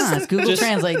 Huh, it's Google Just-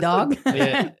 Translate, dog.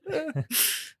 Yeah.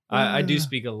 I do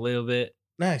speak a little bit,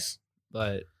 Nice.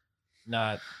 but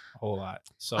not a whole lot.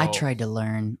 So I tried to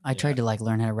learn. I tried to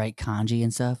learn how to write kanji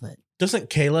and stuff, but Doesn't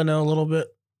Kayla know a little bit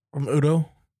from Udo?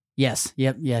 yes,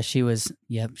 yep, yeah, she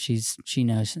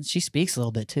knows. She speaks a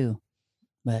little bit too,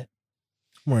 but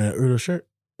I'm wearing an Udo shirt.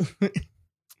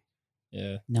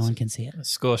 Yeah. no one can see it.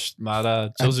 Skosh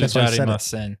mara That's why I said it.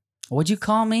 jozujarimasen. What'd you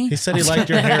call me? He said he liked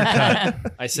your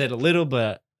haircut. I said a little,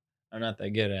 but I'm not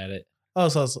that good at it. Oh,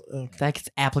 so it's, okay. That's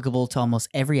applicable to almost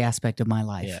every aspect of my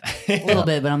life. Yeah. A little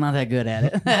bit, but I'm not that good at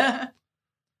it.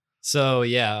 So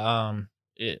yeah,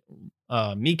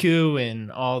 Miku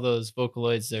and all those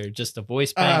Vocaloids, they're just a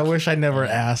voice bank. I wish I never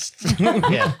asked.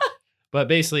 Yeah. But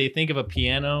basically, think of a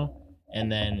piano, and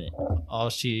then all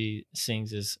she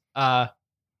sings is in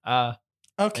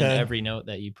Okay. every note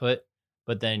that you put.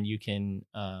 But then you can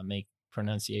make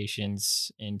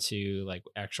pronunciations into like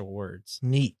actual words.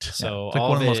 Neat. So It's like all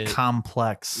one of the it- most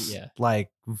complex, Yeah. like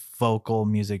vocal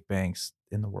music banks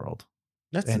in the world.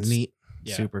 That's It's neat.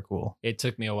 Yeah. Super cool. It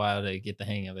took me a while to get the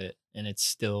hang of it. and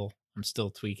I'm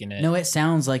still tweaking it. No, it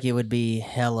sounds like it would be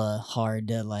hella hard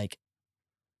to like.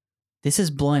 This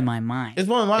is blowing my mind. It's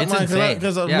blowing my It's mind insane.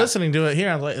 because I'm Yeah. listening to it here.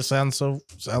 I'm like, it sounds all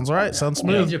right. Sounds in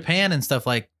smooth. Japan and stuff,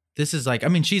 like this is like, I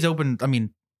mean, she's open. I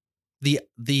mean,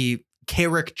 the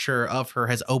caricature of her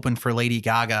has opened for Lady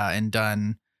Gaga and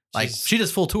done like she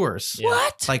does full tours. Yeah.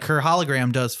 What? Like her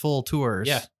hologram does full tours.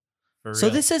 Yeah. For So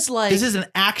real. this is like This is an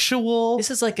actual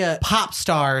this is like a pop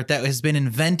star that has been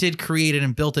invented, created,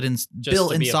 and built Just in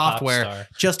to be a pop software star.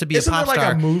 just to be Isn't a pop there like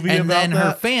star. a movie And about then her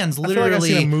that? fans I feel like I've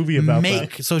seen literally a movie about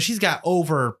make that. so she's got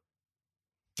over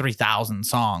 3,000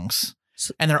 songs,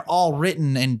 So- and they're all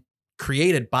written and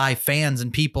created by fans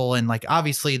and people, and like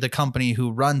obviously the company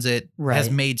who runs it has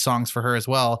Right. made songs for her as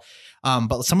well.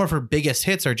 But some of her biggest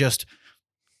hits are just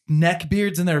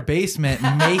neckbeards in their basement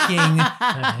making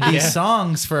these Yeah.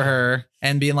 songs for her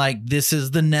and being like, this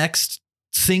is the next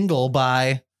single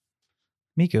by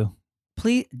Miku.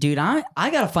 Please, dude, I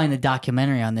gotta find a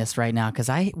documentary on this right now because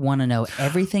I want to know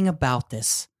everything about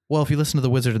this. Well, if you listen to The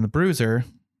Wizard and the Bruiser,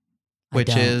 I which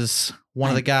don't. is one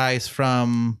of I- the guys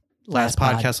from Last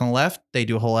pod. Podcast on the Left, they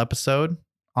do a whole episode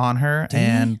on her Do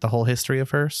and the whole history of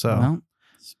her. So Well,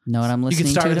 know what I'm you listening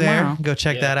can start to there. tomorrow. Go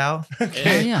check Yeah. that out. Oh,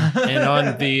 yeah. And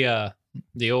on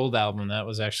the old album, that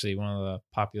was actually one of the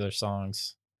popular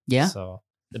songs. Yeah. So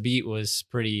the beat was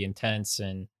pretty intense,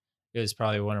 and it was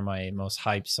probably one of my most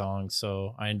hyped songs.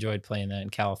 So I enjoyed playing that in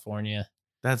California.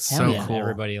 That's Hell so yeah. And cool.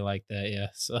 everybody liked that. Yeah.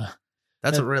 So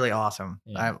That's really awesome.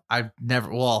 Yeah. I've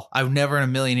never in a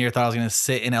million years thought I was going to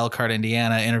sit in Elkhart,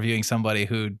 Indiana, interviewing somebody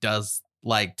who does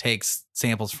like takes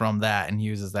samples from that and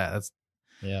uses that. That's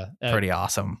yeah, pretty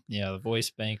awesome. Yeah, the voice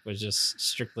bank was just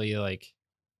strictly like,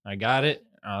 I got it.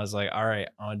 I was like, all right,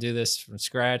 I want to do this from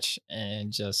scratch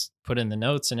and just put in the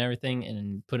notes and everything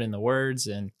and put in the words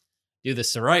and do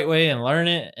this the right way and learn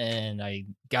it. And I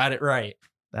got it right.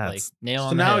 Like That's nail So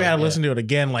on the now I head. gotta Yeah. listen to it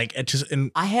again. Like it just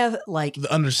in I have like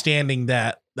the understanding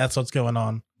that that's what's going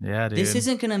on. yeah, dude. this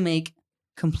isn't gonna make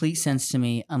complete sense to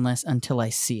me until I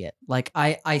see it. Like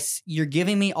you're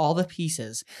giving me all the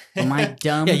pieces, but my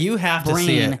dumb yeah, you have to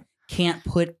see it. brain can't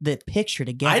put the picture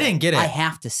together. I didn't get it. I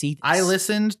have to see this. I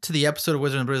listened to the episode of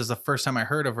Wizard and Bruiser. The first time I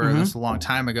heard of her. Mhm. This was a long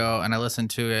time ago, and I listened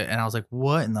to it, and I was like,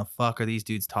 "What in the fuck are these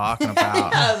dudes talking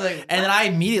about?" I was like, And then I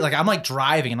immediately, I'm like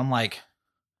driving, and I'm like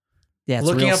yeah, it's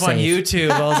looking real up on safe. YouTube.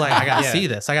 I was like, "I gotta Yeah. see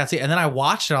this. I gotta see." It. And then I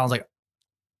watched it. I was like,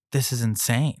 "This is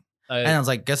insane." And I was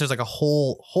like, "Guess there's like a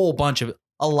whole bunch of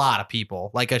a lot of people,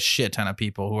 like a shit ton of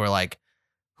people who are like."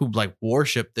 Who like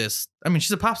worship this? I mean, she's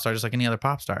a pop star, just like any other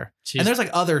pop star. And there's like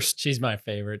other she's my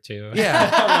favorite too. Yeah.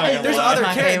 I'm not gonna There's lie. other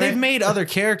My characters. favorite. They've made other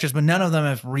characters, but none of them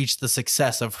have reached the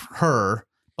success of her.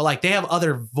 But like they have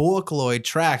other Vocaloid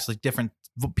tracks, like different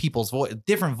people's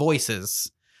different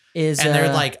voices, Is and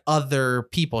they're like other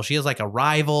people. She has like a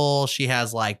rival. She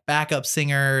has like backup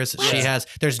singers. What? She has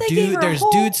They gave her a there's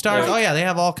whole- dude stars. Yeah. Oh yeah, they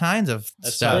have all kinds of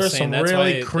That's what I stuff. was There's saying. some That's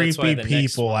really why the creepy next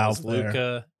people one out was there.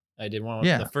 Luca. I did one with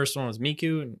Yeah. the first one was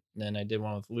Miku, and then I did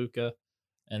one with Luca,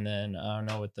 and then I don't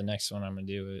know what the next one I'm gonna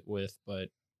do it with, but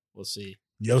we'll see.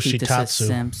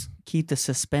 Yoshitatsu. keep the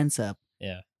suspense up.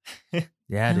 Yeah. Yeah,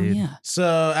 Hell dude. yeah. So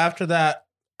after that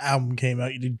album came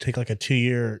out, you did take like a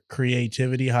 2-year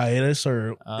creativity hiatus,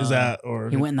 or is that or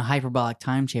He went in the hyperbolic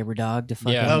time chamber, dog, to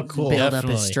fucking Yeah. Oh, cool. build up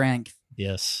Definitely. his strength.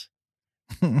 Yes.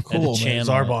 cool, man? channel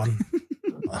Zarbon.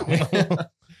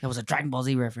 That was a Dragon Ball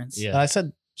Z reference. Yeah. I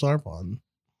said Zarbon.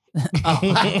 Oh,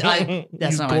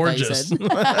 that's He's not what I thought you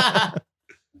said.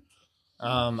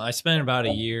 I spent about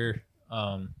a year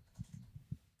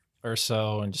or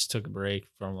so and just took a break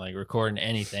from like recording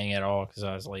anything at all because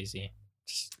I was lazy.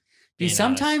 Just being Dude,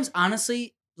 honest. sometimes,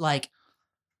 honestly, like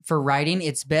for writing,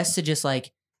 it's best to just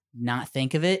like not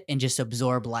think of it and just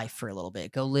absorb life for a little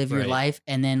bit. Go live your Right. life.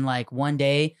 And then like one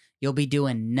day you'll be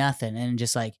doing nothing and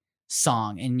just like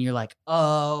song. And you're like,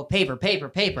 oh, paper.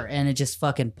 And it just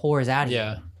fucking pours out of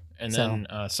Yeah. And So- then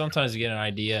sometimes I get an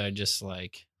idea, I just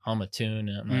like hum a tune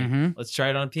and I'm you. like, Mhm. let's try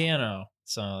it on piano.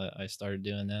 So I started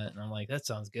doing that and I'm like, that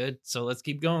sounds good. So let's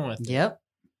keep going with it. Yep.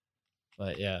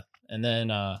 But yeah. And then,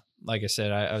 like I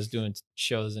said, I was doing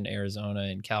shows in Arizona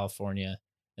and California.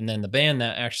 And then the band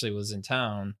that actually was in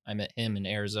town, I met him in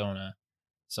Arizona.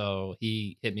 So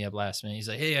he hit me up last minute. He's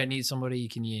like, hey, I need somebody.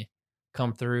 Can you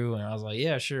come through? And I was like,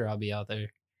 yeah, sure. I'll be out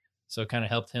there. So it kind of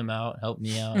helped him out, helped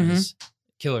me out. Mhm. It was a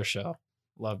killer show.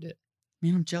 Loved it.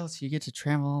 Man, I'm jealous. You get to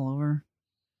travel all over.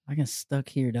 I get stuck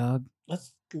here, dog.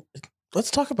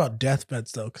 Let's talk about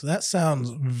deathbeds though, because that sounds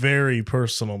very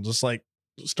personal. Just like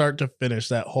start to finish,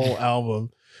 that whole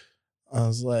album. I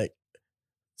was like,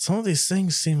 some of these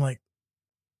things seem like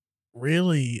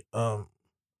really, I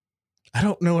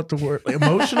don't know what the word,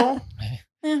 emotional.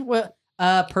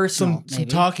 Personal, some maybe.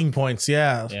 talking points.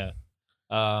 Yeah. Yeah.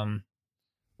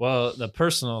 Well, the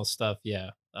personal stuff,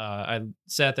 yeah. I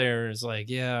sat there and was like,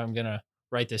 yeah, I'm gonna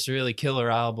write this really killer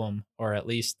album, or at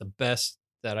least the best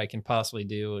that I can possibly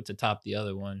do to top the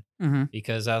other one. Mm-hmm.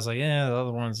 Because I was like, yeah, the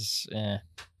other one's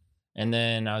And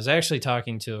then I was actually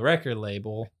talking to a record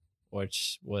label,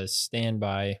 which was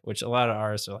Standby, which a lot of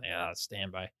artists are like, yeah,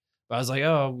 Standby. But I was like,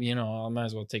 oh, I might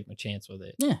as well take my chance with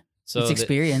it. Yeah. So It's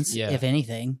experience, yeah. if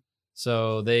anything.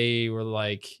 So they were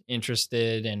like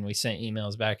interested, and we sent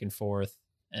emails back and forth.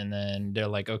 And then they're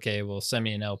like, okay, well, send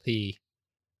me an LP.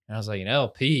 And I was like, an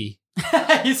LP?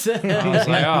 You said I was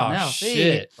like, oh, No,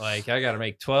 shit. Like, I got to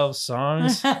make 12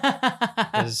 songs.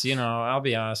 Because, I'll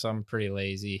be honest, I'm pretty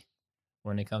lazy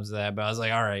when it comes to that. But I was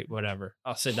like, all right, whatever.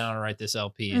 I'll sit down and write this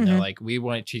LP. And they're like, we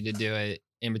want you to do it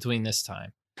in between this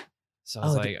time. So I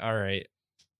was like, all right.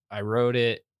 I wrote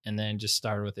it and then just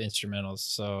started with instrumentals.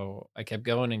 So I kept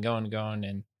going and going and going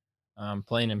and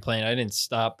playing and playing. I didn't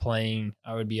stop playing.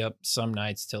 I would be up some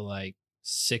nights till like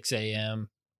 6 a.m.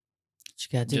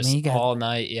 You got to do, just man. You got all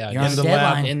night. Yeah. You're on just the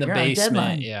deadline. in the You're on basement.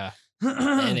 deadline. Yeah.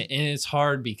 and it's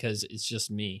hard because it's just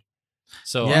me.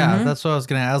 So Yeah, Mhm. that's what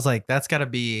I was like, that's got to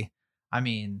be. I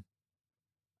mean,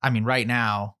 right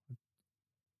now,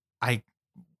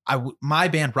 my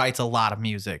band writes a lot of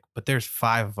music, but there's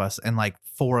 5 of us, and like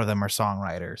 4 of them are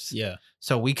songwriters. yeah.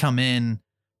 So we come in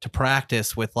to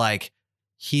practice with like,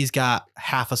 he's got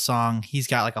half a song, he's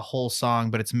got like a whole song,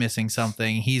 but it's missing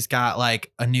something. He's got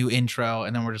like a new intro,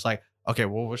 and then we're just like, okay,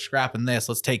 well, we're scrapping this.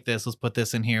 Let's take this. Let's put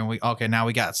this in here. And now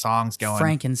we got songs going.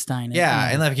 Frankenstein. it, Yeah,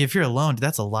 and like if you're alone,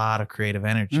 that's a lot of creative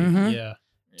energy Mhm. Yeah.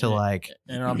 to like.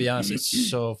 And I'll be honest, it's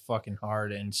so fucking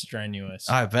hard and strenuous.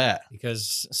 I bet.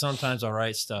 Because sometimes I'll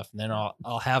write stuff and then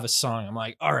I'll have a song. I'm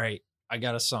like, all right, I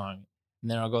got a song. And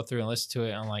then I'll go through and listen to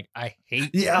it. And I'm like, I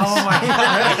hate this. Yeah. Oh my god.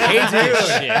 I hate this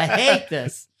Dude. shit. I hate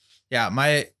this. Yeah,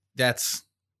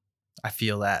 I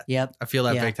feel that. Yep. I feel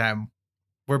that Yeah. big time.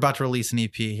 We're about to release an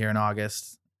EP here in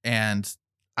August, and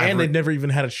They never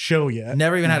even had a show yet.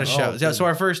 never even had a Oh, show. good. So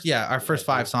our first Yeah, 5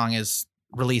 dude. song is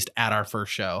released at our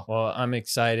first show. Well, I'm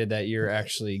excited that you're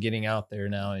actually getting out there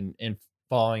now and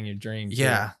following your dream. too.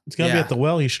 Yeah. It's gonna be Yeah. at the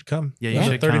Well. You should come. Yeah, you On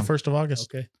the should come. 31st of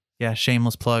August. Okay. Yeah,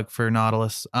 shameless plug for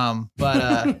Nautilus.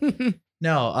 But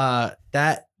no,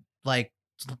 that like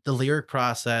the lyric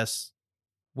process,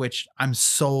 which I'm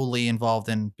solely involved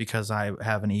in because I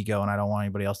have an ego and I don't want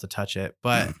anybody else to touch it.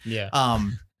 But Yeah.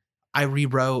 I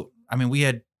rewrote. I mean, we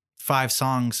had 5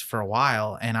 songs for a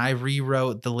while, and I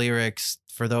rewrote the lyrics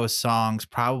for those songs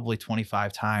probably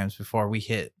 25 times before we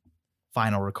hit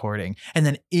final recording. And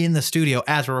then in the studio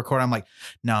as we're recording, I'm like,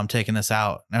 no, I'm taking this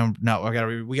out. No, we're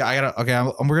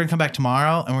gonna come back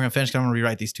tomorrow and we're gonna finish. I'm gonna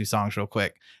rewrite these 2 songs real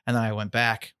quick. And then I went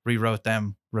back, rewrote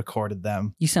them, recorded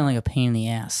them. You sound like a pain in the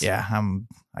ass. Yeah,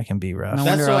 I can be rough. No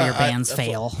That's wonder all what your bands that's what-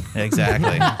 fail.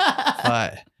 Exactly.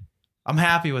 But I'm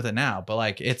happy with it now. But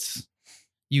like, it's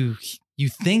you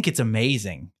think it's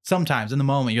amazing. Sometimes in the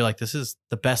moment, you're like, this is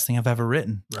the best thing I've ever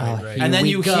written. Right, Oh, right. here And then we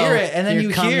you go. hear it, and then Here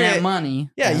you come hear that it.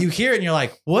 money. Yeah, you hear it and you're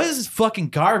like, what is this fucking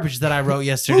garbage that I wrote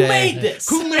yesterday? Who made this?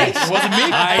 Who made this? Wasn't me.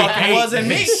 I Fucking hate wasn't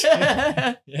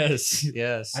me. Yes.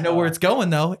 Yes. I know where it's going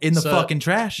though, in the So- fucking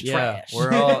trash. Yeah. Trash.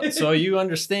 We're all so you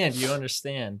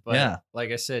understand. But Yeah.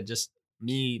 like I said, just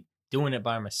me doing it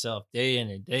by myself day in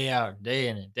and day out, day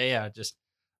in and day out. Just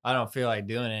I don't feel like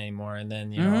doing it anymore. And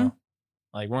then, you know,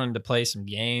 like wanted to play some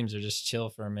games or just chill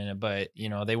for a minute. But,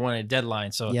 they wanted a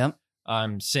deadline. So Yep.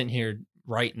 I'm sitting here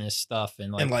writing this stuff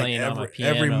and like And like playing on my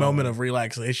piano. every moment of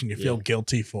relaxation you feel Yeah.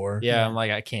 guilty for. Yeah, I'm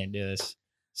like, I can't do this.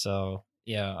 So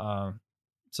yeah,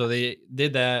 so they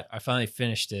did that. I finally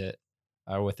finished it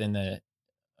within the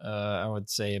I would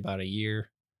say about a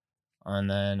year. And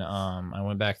then I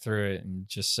went back through it and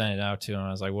just sent it out to them.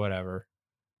 I was like, whatever.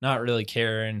 Not really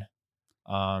caring.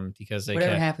 Because they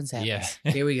Whatever kept, happens, happens.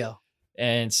 Yeah. Here we go.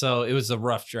 And so it was a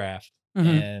rough draft.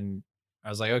 Mhm. And I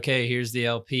was like, okay, here's the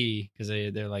LP. Because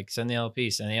they're like, send the LP,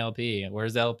 send the LP.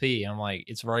 Where's the LP? I'm like,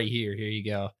 it's right here. Here you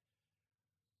go.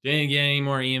 Didn't get any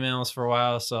more emails for a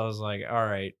while. So I was like, all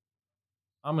right,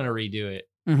 I'm going to redo it.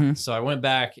 Mhm. So I went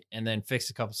back and then fixed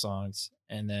a couple songs.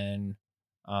 And then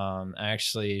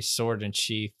actually Sword and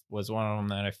Sheath was one of them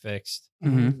that I fixed.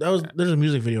 Mhm. There's a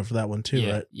music video for that one too,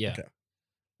 Yeah, right? yeah. Okay.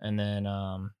 And then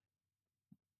I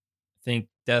think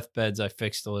Deathbeds I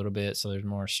fixed a little bit, so there's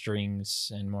more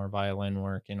strings and more violin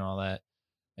work and all that,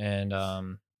 and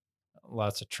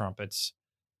lots of trumpets.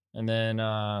 And then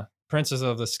Princess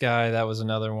of the Sky, that was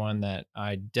another one that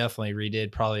I definitely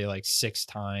redid probably like 6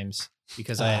 times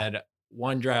because I had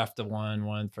one draft of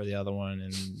one for the other one,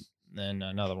 and then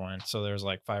another one. So there's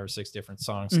like 5 or 6 different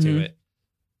songs to Mhm. it.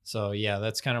 So yeah,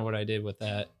 that's kind of what I did with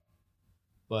that.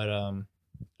 But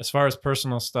as far as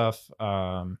personal stuff,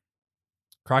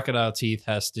 Crocodile Teeth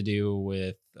has to do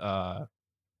with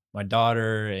my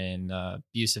daughter and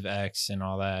abusive ex and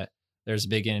all that. There's a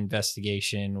big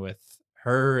investigation with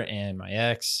her and my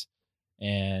ex,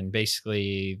 and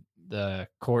basically the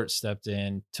court stepped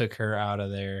in, took her out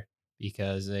of there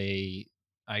because they,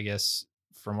 I guess,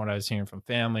 from what I was hearing from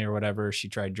family or whatever, she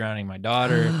tried drowning my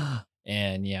daughter,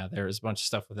 and yeah, there was a bunch of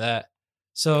stuff with that.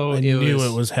 So I knew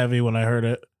it was heavy when I heard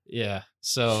it. yeah.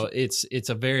 So it's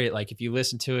a very, like, if you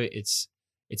listen to it,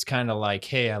 it's kind of like,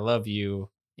 hey, I love you.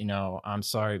 You know, I'm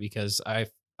sorry because I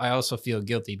also feel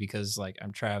guilty because like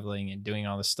I'm traveling and doing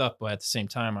all this stuff, but at the same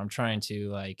time, I'm trying to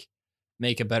like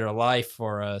make a better life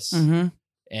for us. Mm-hmm.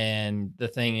 And the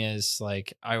thing is,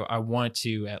 like, I want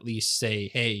to at least say,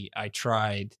 hey, I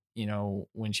tried, you know,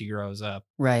 when she grows up.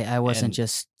 Right. I wasn't And-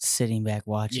 just sitting back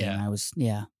watching. Yeah. I was,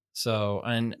 yeah. So,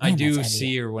 and I Man, do that's see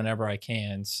heavy. her whenever I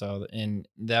can. So, and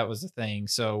that was the thing.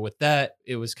 So, with that,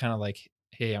 it was kind of like,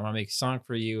 hey, I'm gonna make a song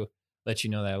for you, let you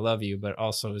know that I love you, but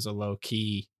also is a low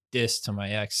key diss to my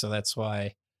ex. So that's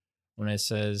why when it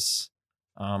says,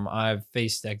 I've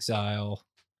faced exile,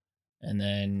 and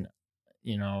then,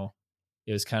 you know,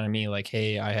 it was kind of me like,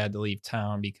 hey, I had to leave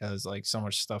town because like so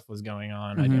much stuff was going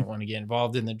on. I Mhm. didn't want to get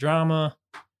involved in the drama.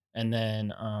 And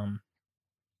then,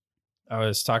 I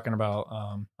was talking about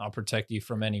I'll protect you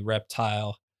from any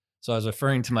reptile. So I was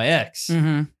referring to my ex.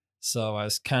 Mm-hmm. So I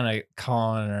was kind of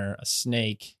calling her a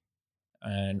snake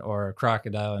and or a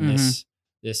crocodile in Mhm.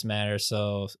 this matter.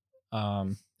 So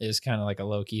it was kind of like a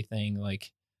low key thing.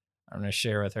 Like I'm gonna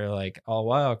share with her like, oh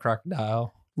wow,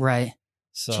 crocodile. Right.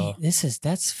 So Gee,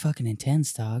 that's fucking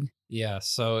intense, dog. yeah,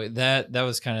 so that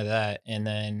was kind of that. And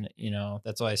then, you know,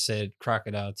 that's why I said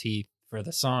Crocodile Teeth for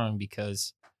the song,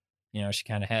 because, you know, she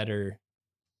kind of had her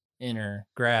in her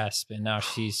grasp and now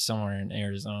she's somewhere in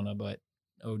Arizona, but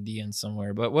ODing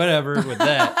somewhere. But whatever with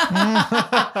that.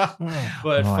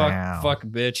 But Wow. fuck a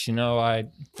bitch, you know,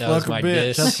 that was Fuck a my bitch.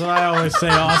 diss. That's what I always say,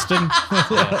 Austin.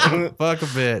 Fuck a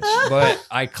bitch. But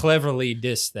I cleverly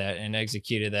dissed that and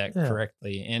executed that Yeah.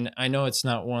 correctly. And I know it's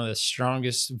not one of the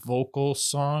strongest vocal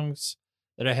songs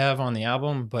that I have on the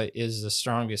album, but is the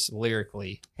strongest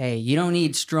lyrically. Hey, you don't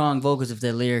need strong vocals if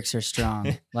the lyrics are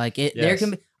strong. Like it, there Yes.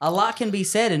 can be a lot can be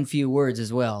said in few words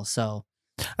as well. So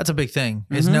That's a big thing,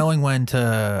 is Mhm. knowing when to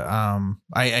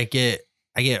I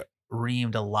get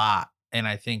reamed a lot, and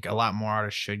I think a lot more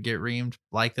artists should get reamed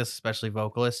like this, especially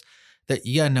vocalists, that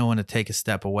you gotta know when to take a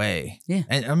step away. Yeah.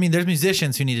 And I mean, there's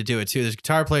musicians who need to do it too. There's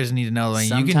guitar players who need to know, like,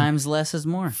 you can sometimes less is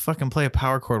more. fucking play a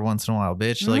power chord once in a while,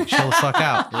 bitch. Like, chill the fuck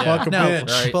out. Yeah. Fuck a No, bitch.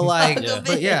 right. But like, Yeah.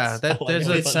 but yeah, that Like, there's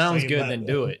If a it sounds saying good, that. then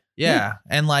do it. yeah,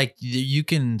 and like you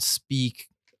can speak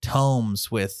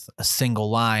tomes with a single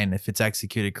line if it's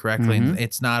executed correctly. And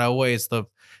it's not always the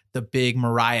big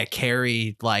Mariah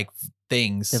Carey like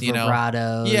things, The you know.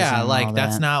 vibratos. Yeah, and like all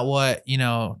that's that. not what, you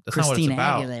know, that's Christina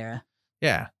not what it's about. Aguilera.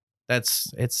 Yeah.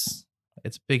 It's a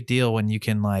big deal when you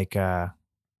can like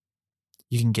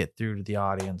you can get through to the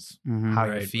audience Mhm. how Right,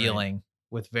 you're right. feeling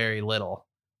with very little.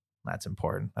 That's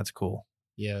important. That's cool.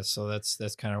 Yeah, so that's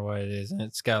kind of what it is. And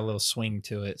it's got a little swing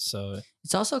to it. So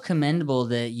It's also commendable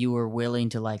that you were willing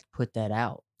to like put that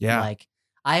out. Yeah. Like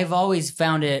I've always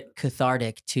found it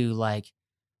cathartic to like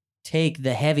take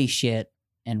the heavy shit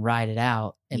and write it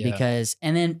out. And Yeah. because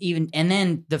and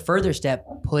then the further step,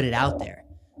 put it out there.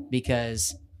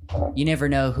 Because you never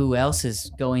know who else is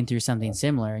going through something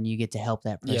similar and you get to help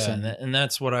that yeah, person. and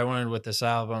that's what I wanted with this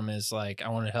album is like I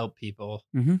want to help people.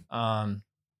 Mhm.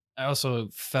 I also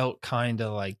felt kind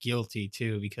of like guilty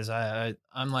too because I'm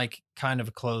like kind of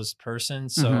a closed person,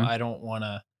 so Mhm. I don't want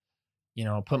to, you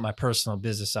know, put my personal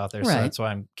business out there. So Right. that's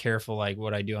why I'm careful like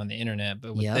what I do on the internet.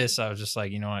 But with Yep. this, I was just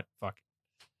like, you know what, fuck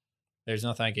it. There's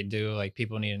nothing I could do. Like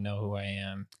people need to know who I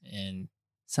am, and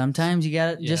Sometimes you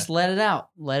gotta Yeah. just let it out.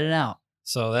 Let it out.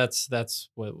 so that's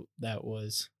what that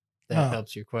was. That Huh.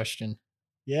 helps your question.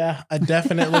 Yeah, I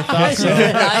definitely thought so.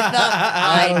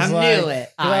 I was knew like-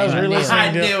 it. I was really listening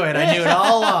I to it. knew it. I knew it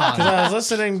all along. Because I was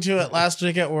listening to it last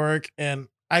week at work and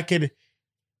I could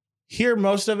hear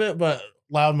most of it, but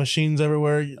loud machines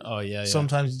everywhere. Oh yeah.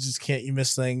 Sometimes you just can't, you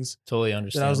miss things. Totally Then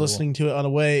understand. I was listening to it on the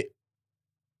way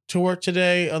to work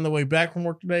today, on the way back from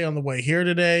work today, on the way here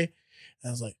today. And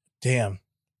I was like, damn,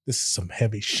 this is some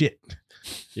heavy shit.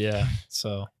 Yeah.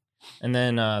 So, and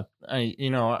then I,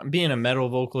 you know, being a metal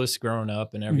vocalist growing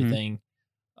up and everything,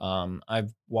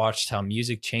 I've watched how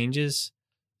music changes.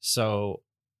 So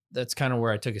that's kind of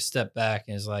where I took a step back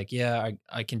and is like, yeah,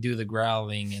 I can do the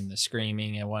growling and the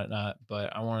screaming and whatnot,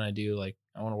 but I want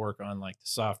to work on like the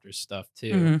softer stuff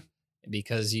too. Mhm.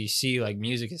 because you see like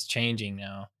music is changing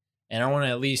now, and I want to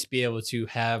at least be able to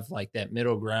have like that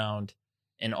middle ground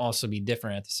and also be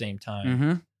different at the same time.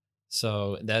 Mm-hmm.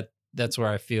 So that's where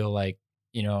I feel like,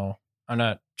 you know, I'm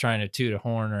not trying to toot a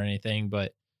horn or anything,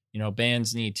 but you know,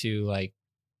 bands need to like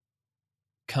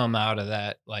come out of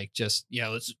that, like just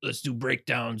let's do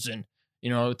breakdowns and you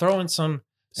know throw in some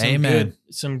Amen.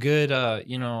 good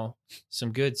you know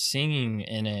some good singing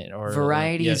in it, or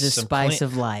Variety is a some spice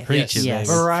of life. Preach it, yes.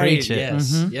 baby. variety. Preach it.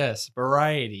 Yes, Mhm. yes,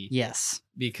 variety. Yes.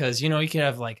 Because you know you can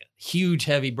have like a huge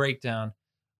heavy breakdown,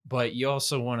 but you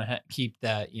also want to keep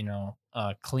that you know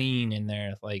clean in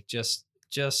there, like just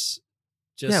Yeah, so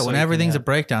when you can everything's a have-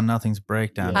 breakdown, nothing's a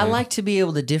breakdown. I dude. like to be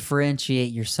able to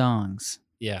differentiate your songs.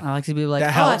 yeah. I like to be like, That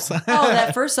oh, helps.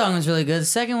 that first song was really good. The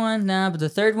second one, nah, but the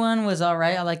third one was all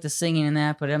right. I like the singing in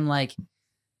that, but I'm like,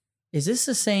 is this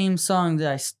the same song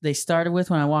that they started with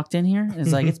when I walked in here?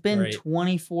 It's like, it's been Right.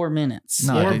 24 minutes.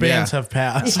 No, More dude, bands have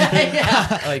passed.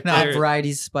 Yeah. Like No, there-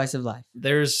 Variety's the spice of life.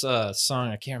 there's a song,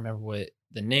 I can't remember what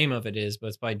the name of it is, but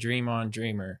it's by Dream On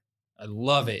Dreamer. I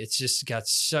love it. It's just got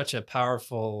such a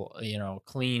powerful, you know,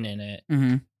 clean in it,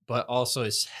 Mm-hmm. but also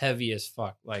it's heavy as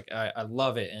fuck. Like I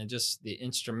love it, and just the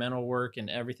instrumental work and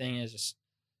everything is just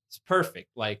it's perfect.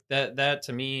 Like that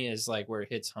to me is like where it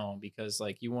hits home, because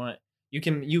like you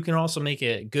can also make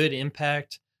a good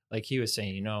impact. Like he was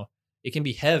saying, you know, it can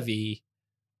be heavy,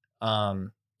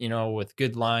 you know, with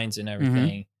good lines and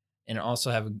everything, and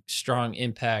also have a strong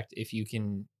impact if you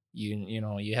can you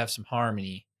know you have some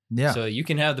harmony. Yeah. So you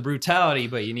can have the brutality,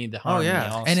 but you need the Oh harmony. yeah,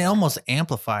 also. and it almost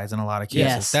amplifies in a lot of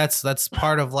cases. Yes. That's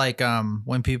part of like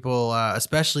when people,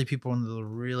 especially people in the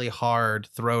really hard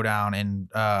throwdown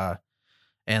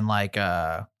and like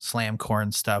slamcore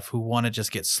and stuff, who want to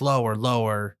just get slower,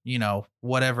 lower, you know,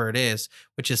 whatever it is,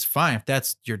 which is fine if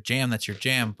that's your jam, that's your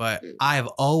jam. But I've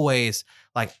always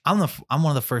like I'm one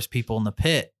of the first people in the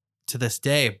pit to this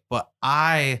day, but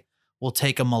I will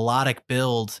take a melodic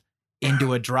build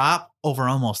into a drop over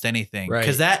almost anything, Right.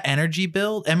 because that energy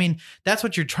build, I mean, that's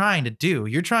what you're trying to do.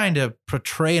 You're trying to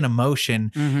portray an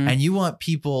emotion, Mm-hmm. and you want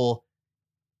people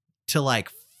to like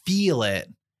feel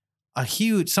it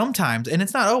sometimes, and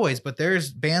it's not always, but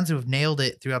there's bands who have nailed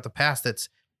it throughout the past. That's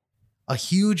a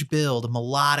huge build, a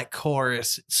melodic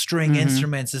chorus, string Mhm.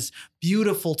 instruments, this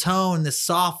beautiful tone, this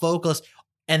soft vocalist,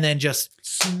 and then just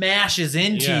smashes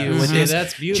into you with Mhm. this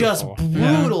that's just beautiful.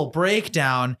 brutal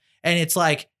breakdown. And it's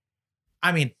like,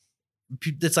 I mean,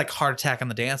 it's like heart attack on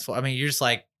the dance floor. I mean, you're just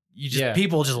like, Yeah,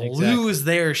 people just exactly. lose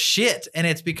their shit. And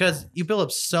it's because you build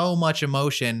up so much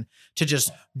emotion to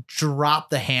just drop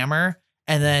the hammer.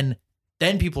 And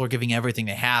then people are giving everything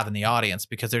they have in the audience,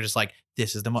 because they're just like,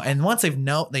 this is the and once they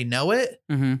know it,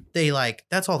 Mm-hmm. they like,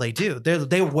 that's all they do.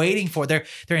 They're waiting for it.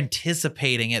 They're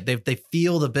anticipating it. They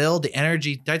feel the build, the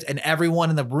energy, and everyone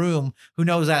in the room who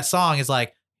knows that song is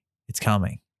like, it's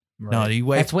coming. No, you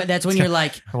wait. That's when you're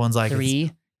like, Everyone's like,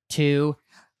 3, 2,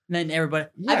 and then everybody.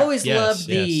 Yeah. I've always Yes, loved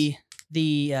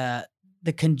yes.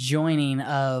 the conjoining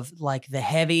of like the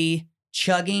heavy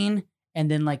chugging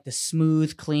and then like the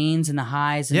smooth cleans and the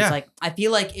highs. And Yeah. it's like, I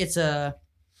feel like it's a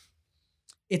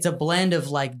blend of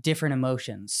like different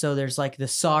emotions. So there's like the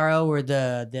sorrow or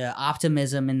the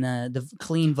optimism in the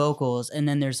clean vocals, and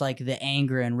then there's like the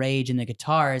anger and rage in the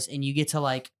guitars, and you get to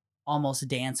like almost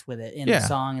dance with it in Yeah. the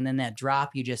song, and then that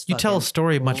drop you just you tell a fucking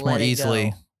story much more let it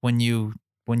easily go. when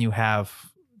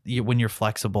you're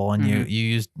flexible and Mhm. you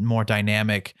use more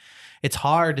dynamic. It's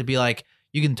hard to be like,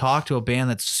 you can talk to a band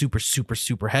that's super, super,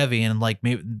 super heavy, and like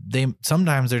maybe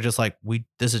sometimes they're just like,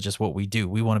 this is just what we do.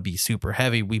 We want to be super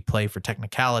heavy. We play for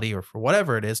technicality or for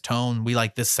whatever it is, tone. We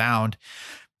like this sound.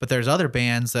 But there's other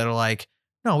bands that are like,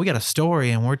 no, we got a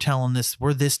story and we're telling this,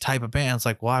 we're this type of band. It's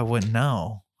like, well, I wouldn't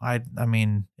know. I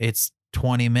mean, it's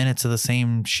 20 minutes of the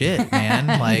same shit, man.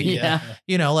 Like, Yeah.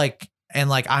 you know, like, and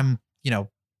like, I'm, you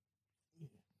know,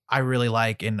 I really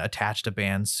like and attached to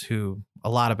bands a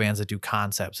lot of bands that do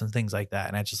concepts and things like that.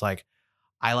 And I just like,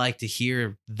 I like to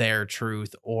hear their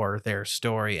truth or their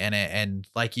story in it. And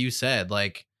like you said,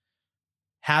 like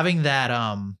having that,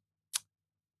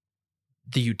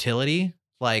 the utility,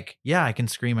 like, yeah, I can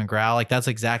scream and growl. Like, that's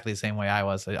exactly the same way I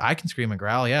was. I can scream and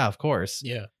growl. Yeah, of course.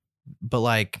 Yeah. But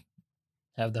like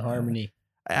Have the harmony,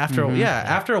 after, Mhm.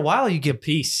 after a while you get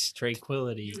peace,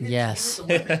 tranquility. Yes.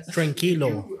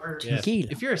 Tranquilo. Yeah.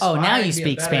 Tranquilo. If you're Oh, now aspiring you to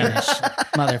be a speak better- Spanish,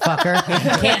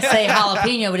 motherfucker. Can't say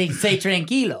jalapeno, but he can say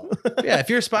tranquilo. Yeah, if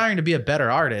you're aspiring to be a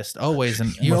better artist, always,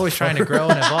 and you're always trying to grow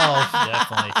and evolve,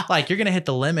 Definitely. like you're gonna hit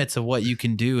the limits of what you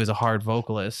can do as a hard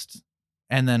vocalist.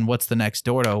 And then what's the next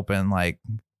door to open? Like,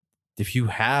 if you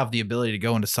have the ability to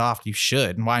go into soft, you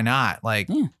should. And why not? Like,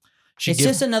 Yeah. should It's give-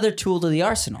 just another tool to the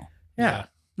arsenal. yeah.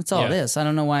 That's all it is. I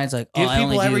don't know why it's like, Give I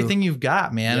only people do- everything you've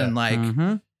got, man. Yeah. And like,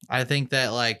 Mhm. I think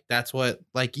that like, that's what,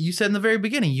 like you said in the very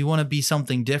beginning, you want to be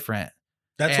something different.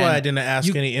 That's And why I didn't ask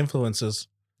you- any influences.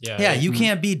 Yeah. You Mhm.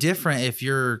 can't be different if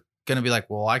you're going to be like,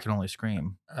 well, I can only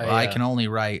scream. I can only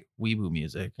write weeboo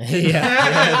music.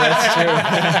 That's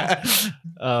true.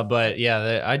 But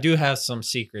yeah, I do have some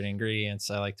secret ingredients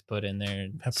I like to put in there.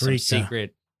 And some Paprika.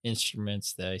 secret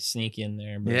instruments that I sneak in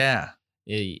there. But Yeah.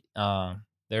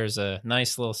 there's a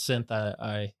nice little synth that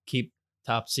I keep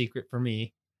top secret for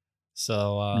me.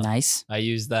 So Nice. I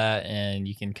use that, and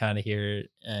you can kind of hear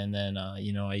it. And then I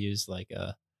use like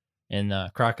in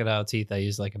Crocodile Teeth, I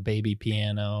use like a baby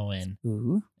piano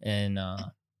Ooh. and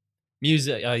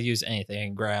music. I use anything. I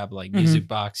can grab like Mhm. music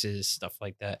boxes, stuff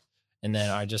like that. And then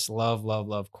I just love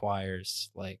choirs,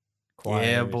 like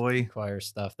Yeah, boy. choir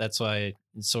stuff. That's why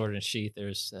in Sword and Sheath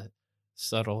there's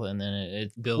subtle, and then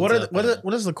it builds. What up.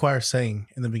 what is the choir saying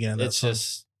in the beginning of that It's song?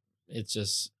 just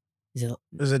Is it?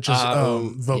 Is it just yeah.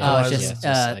 Oh, vocalized? it's Yeah, just,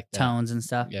 just like that. tones and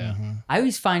stuff. yeah. Mhm. I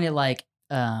always find it like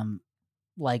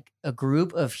a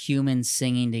group of humans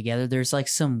singing together. There's like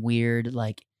some weird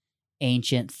like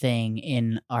ancient thing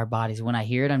in our bodies. When I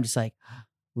hear it, I'm just like,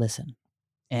 listen,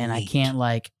 and I Neat. can't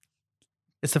like.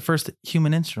 It's the first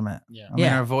human instrument. Yeah. I mean,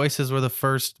 Yeah. our voices were the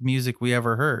first music we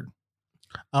ever heard.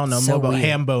 I don't know So more about weird.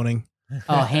 ham boning.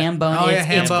 Oh, ham bone. Oh, yeah, it's,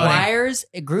 ham it's boning. choirs,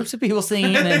 groups of people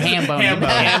singing, and ham boning. Ham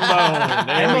bone.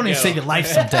 There we I'm going to go. save your life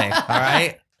someday. All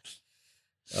right.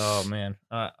 Oh man,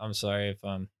 I'm sorry if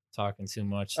I'm talking too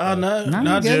much. Oh no, No,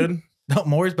 no, you're good. dude. No,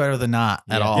 more is better than not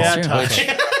at Yeah. all. Yeah, true. touch. Good,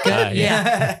 Yeah.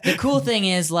 yeah. The cool thing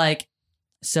is like,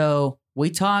 so we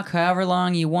talk however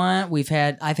long you want.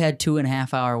 I've had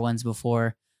 2.5 hour ones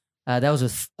before. That was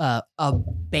with a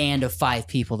band of 5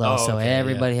 people though, Oh, so okay,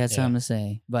 everybody yeah, had something to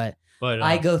say. But But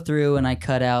I go through and I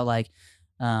cut out like,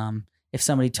 if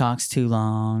somebody talks too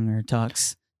long or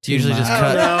talks too Usually much. just I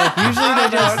cut. don't know. Usually they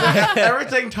just-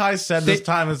 everything Ty said this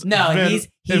time is No,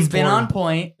 he's been on important.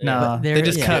 point. No, but they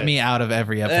just yeah. cut me out of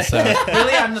every episode.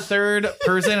 Really, I'm the third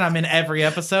person. And I'm in every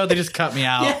episode. They just cut me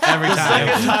out Yeah. every The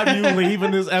second time. time you leave in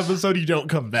this episode, you don't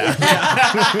come back.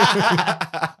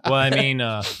 well, I mean,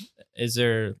 is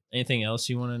there anything else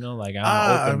you want to know? Like I'm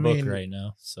I open mean- book right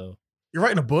now, so You're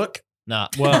writing a book?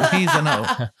 not well. He's a no.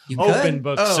 You could. Open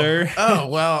book, sir. Oh,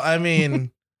 well, I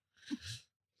mean,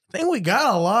 I think we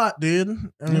got a lot, dude.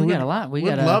 I mean, We got a lot. We We'd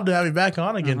got love to have you back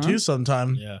on again, Uh-huh. too,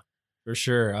 sometime. Yeah, for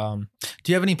sure.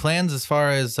 Do you have any plans as far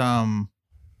as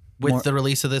with More- the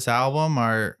release of this album,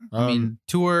 or I mean,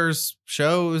 tours,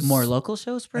 shows, more local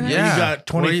shows, perhaps. Yeah. You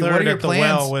got What are 23rd your at the plans?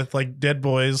 well with like Dead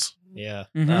Boys. Yeah,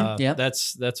 Mhm, yep.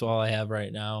 That's all I have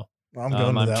right now. I'm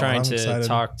going to I'm that trying one. I'm to excited.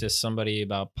 talk to somebody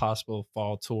about possible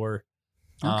fall tour.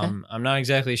 Okay. I'm not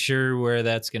exactly sure where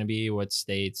that's going to be, what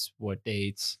states, what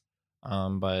dates.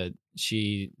 But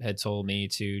she had told me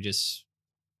to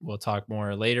we'll talk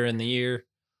more later in the year.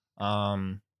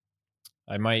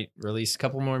 I might release a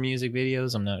couple more music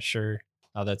videos. I'm not sure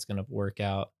how that's going to work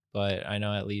out, but I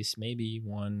know at least maybe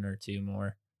 1 or 2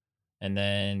 more. And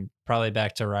then probably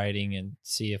back to writing and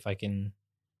see if I can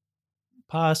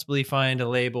possibly find a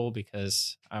label,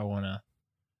 because I want to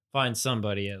find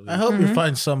somebody at least. I hope you Mhm.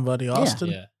 find somebody,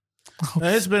 Austin. Yeah.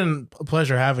 It's been a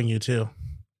pleasure having you, too.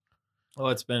 Well,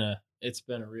 it's been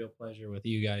a real pleasure with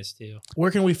you guys too.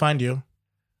 Where can we find you?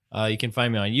 You can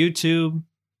find me on YouTube,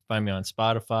 find me on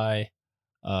Spotify,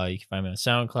 you can find me on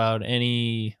SoundCloud,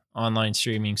 any online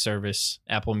streaming service,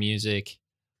 Apple Music,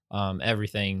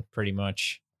 everything pretty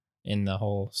much in the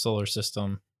whole solar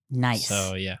system. Nice.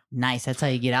 So yeah, Nice. That's how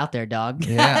you get out there, dog.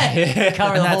 Yeah.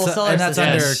 Cover the And whole that's, solar and that's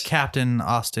system. under Yes. Captain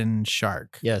Austin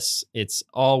Shark. yes, it's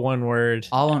all one word.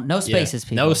 All on, no Yeah, spaces,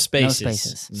 people. No spaces. No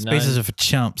spaces. Spaces None. are for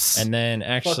chumps. And then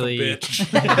actually, bitch.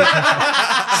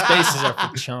 spaces are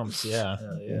for chumps. Yeah,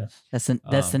 yeah. That's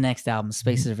the next album.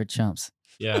 Spaces are for chumps.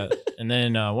 Yeah. And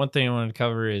then one thing I wanted to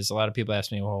cover is a lot of people ask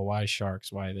me, well, why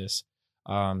sharks? Why this?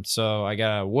 So I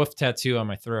got a wolf tattoo on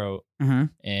my throat, Mm-hmm.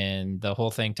 and the whole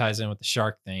thing ties in with the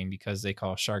shark thing because they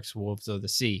call sharks wolves of the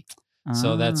sea.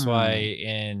 So that's why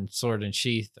in Sword and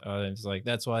Sheath, it's like,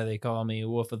 that's why they call me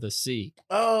Wolf of the Sea.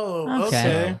 Oh, Okay.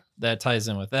 okay. So that ties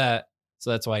in with that. So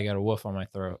that's why I got a wolf on my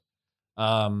throat.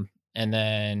 And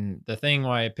then the thing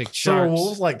why I picked So are sharks.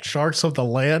 wolves like sharks of the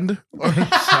land?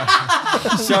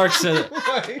 Sharks of,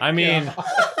 I mean,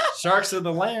 sharks of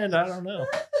the land. I don't know.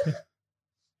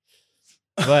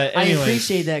 But I anyways,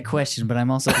 appreciate that question, but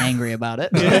I'm also angry about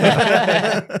it.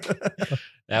 that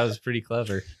was pretty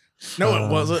clever. No, it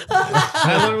wasn't.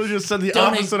 I literally just said the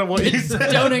Don't opposite of what you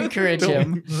said. don't encourage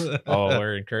him. Oh,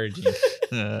 we're encouraging.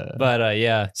 But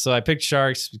yeah, so I picked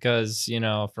sharks because,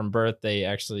 from birth they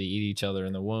actually eat each other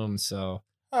in the womb. So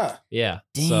Huh. Yeah.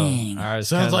 Dang. So I was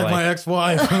Sounds kinda like my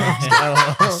ex-wife.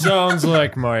 I don't know. sounds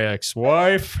like my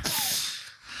ex-wife.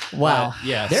 Wow. But,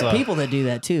 yeah. There are so- people that do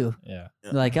that too. Yeah.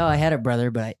 Like, oh, I had a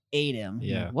brother, but I ate him.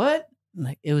 Yeah. Like, what?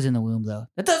 Like, it was in the womb though.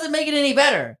 That doesn't make it any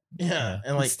better. Yeah, and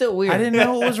It's like still weird. I didn't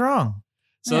know what was wrong.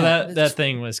 So Yeah, that it's-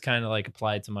 thing was kind of like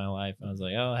applied to my life. I was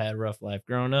like, oh, I had a rough life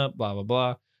growing up, blah blah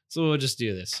blah. So we'll just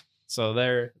do this. So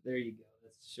there you go.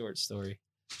 That's a short story.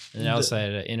 And also I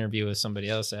had an interview with somebody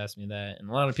else asked me that, and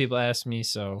a lot of people asked me,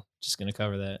 so just gonna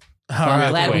cover that. all Well, I'm right,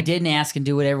 glad we quick. didn't ask and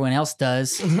do what everyone else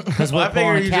does because Well, we're I figure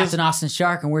pulling you Captain just- Austin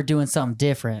Shark and we're doing something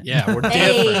different. Yeah, we're different.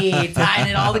 Hey, tying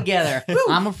it all together.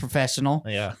 I'm a professional.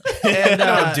 Yeah. And Know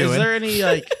what I'm is doing. there any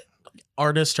like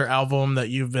artist or album that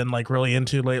you've been like really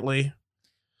into lately?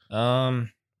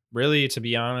 Really, to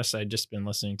be honest, I've just been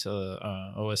listening to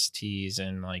OSTs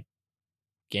and like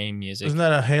game music. Isn't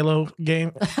that a Halo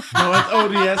game? No, it's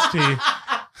ODST.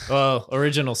 Well,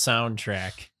 original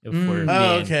soundtrack, if we're Mm.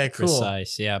 Oh, being okay, cool.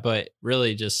 precise. Yeah, but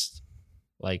really just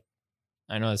like,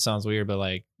 I know it sounds weird, but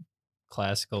like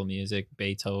classical music,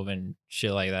 Beethoven,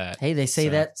 shit like that. Hey, they say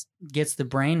So- that gets the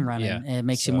brain running Yeah, and it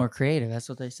makes you so- more creative. That's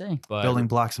what they say. But, Building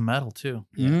blocks of metal too.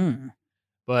 Yeah. Mm.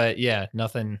 but yeah,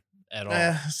 nothing at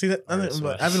all. See that?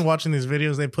 Artist-wise. I've been watching these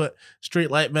videos. They put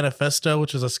Streetlight Manifesto,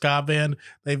 which is a ska band.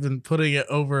 They've been putting it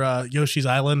over Yoshi's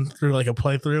Island through like a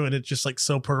playthrough, and it's just like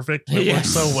so perfect. It Yeah. works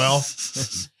so well.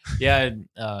 Yeah,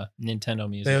 Nintendo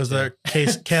music. There was too. their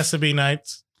Kasabi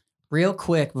Nights. Real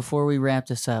quick, before we wrap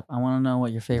this up, I want to know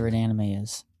what your favorite anime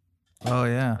is. Oh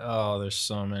yeah. Oh, there's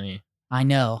so many. I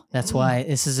know. That's why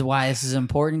this is an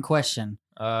important question.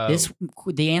 Uh,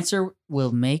 The answer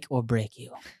will make or break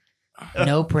you.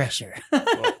 No pressure.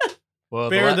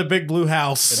 well, Bear the the Big Blue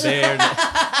House. The Bear.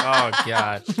 Oh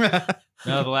god.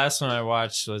 No, the last one I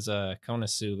watched was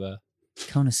Konosuba.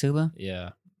 Konosuba?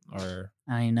 Yeah. Or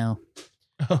I don't even know.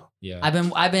 yeah. I've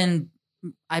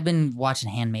been watching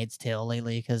Handmaid's Tale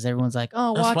lately because everyone's like,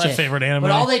 "Oh, That's watch my it," favorite anime.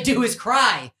 but all they do is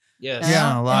cry. Yes.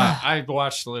 Yeah, a lot. I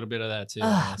watched a little bit of that too.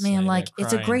 Man, like that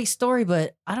it's a crying. great story,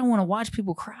 but I don't want to watch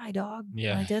people cry, dog.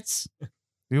 Yeah. like that's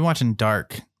We been watching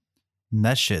Dark. And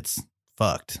that shit's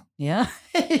fucked. yeah.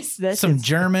 That's Some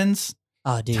Germans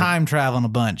oh, dude. time traveling a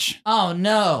bunch Oh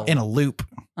no. in a loop,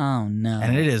 Oh no.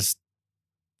 and it is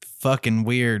fucking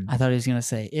weird. I thought he was gonna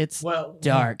say it's well,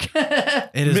 dark.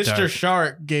 It is Mr. dark.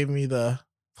 Shark gave me the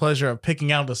pleasure of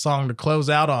picking out a song to close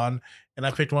out on, and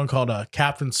I picked one called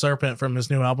Captain Serpent from his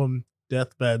new album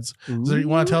Deathbeds. So you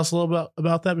want to tell us a little bit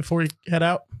about that before we head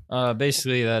out?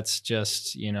 Basically, that's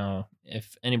just,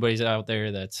 if anybody's out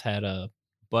there that's had a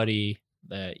buddy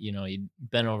that, you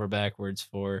bent over backwards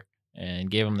for and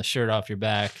gave him the shirt off your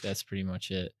back, that's pretty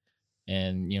much it.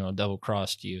 And, double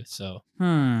crossed you. So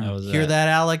that was Hear that,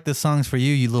 Alec? This song's for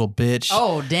you, you little bitch.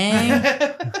 Oh dang!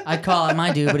 I'd call it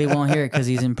my dude, but he won't hear it because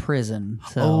he's in prison.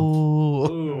 So.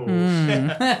 Oh. Hmm.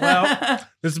 Well,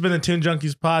 this has been the Toon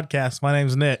Junkies podcast. My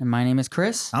name's Nick. And my name is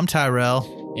Chris, I'm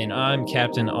Tyrell. And I'm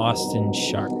Captain Austin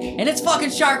Shark. and it's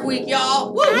fucking Shark Week,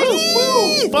 y'all. Woo!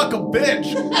 Woo! Fuck a bitch.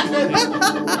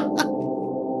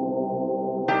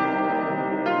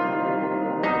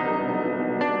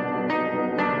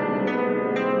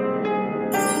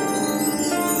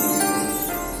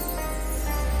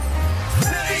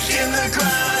 In the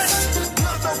grass,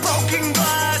 not the broken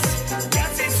glass.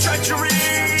 Yes, it's treachery.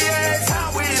 It's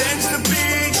how it ends to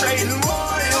be. Trading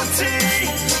loyalty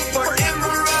for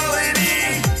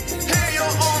immorality. Here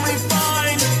you'll only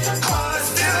find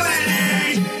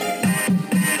hostility.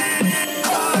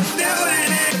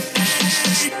 Hostility.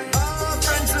 A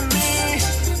friend to me,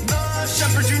 the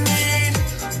shepherd you need.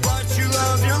 But you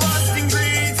love your lust and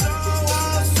greed. So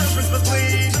all serpents must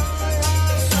bleed.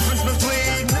 Serpents must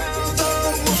bleed. Now the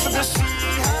wolf of the sea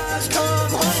has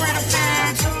come hungry to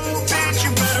feed.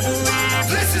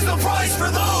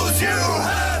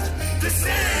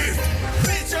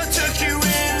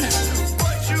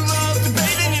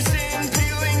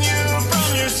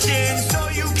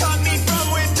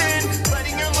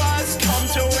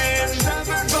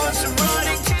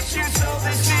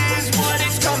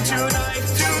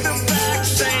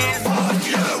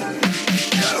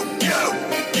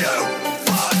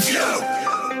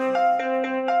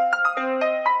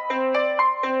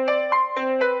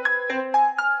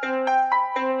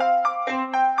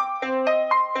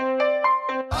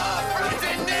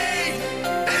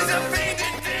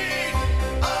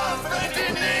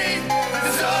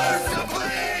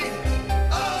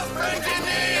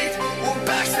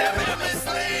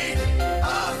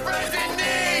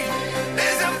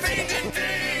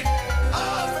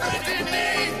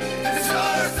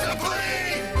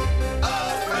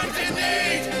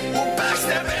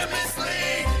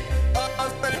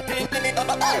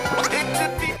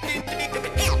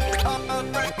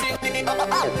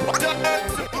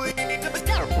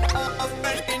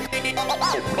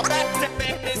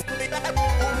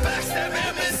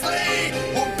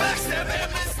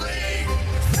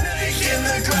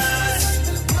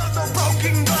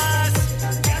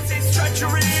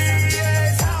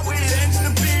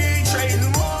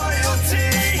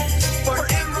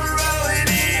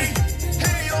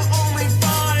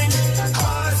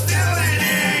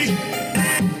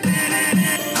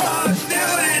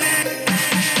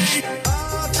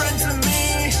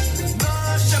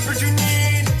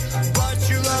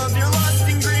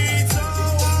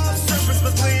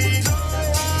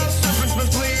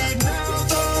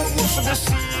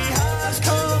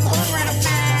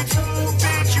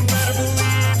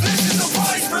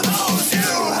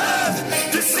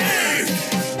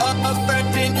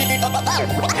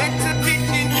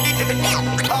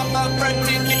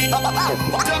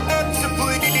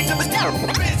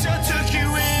 Bitch, I took you